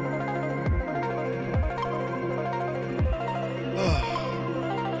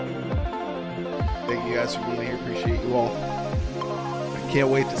 Thank you guys for being here. Appreciate you all. I can't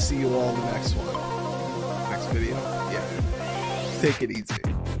wait to see you all in the next one. Next video. Yeah. Take it easy.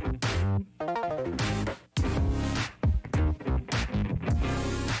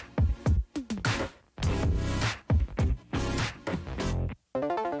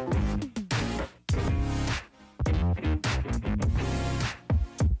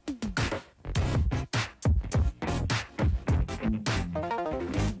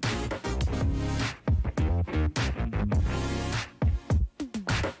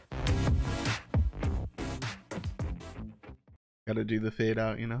 Gotta do the fade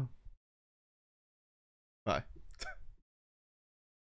out, you know?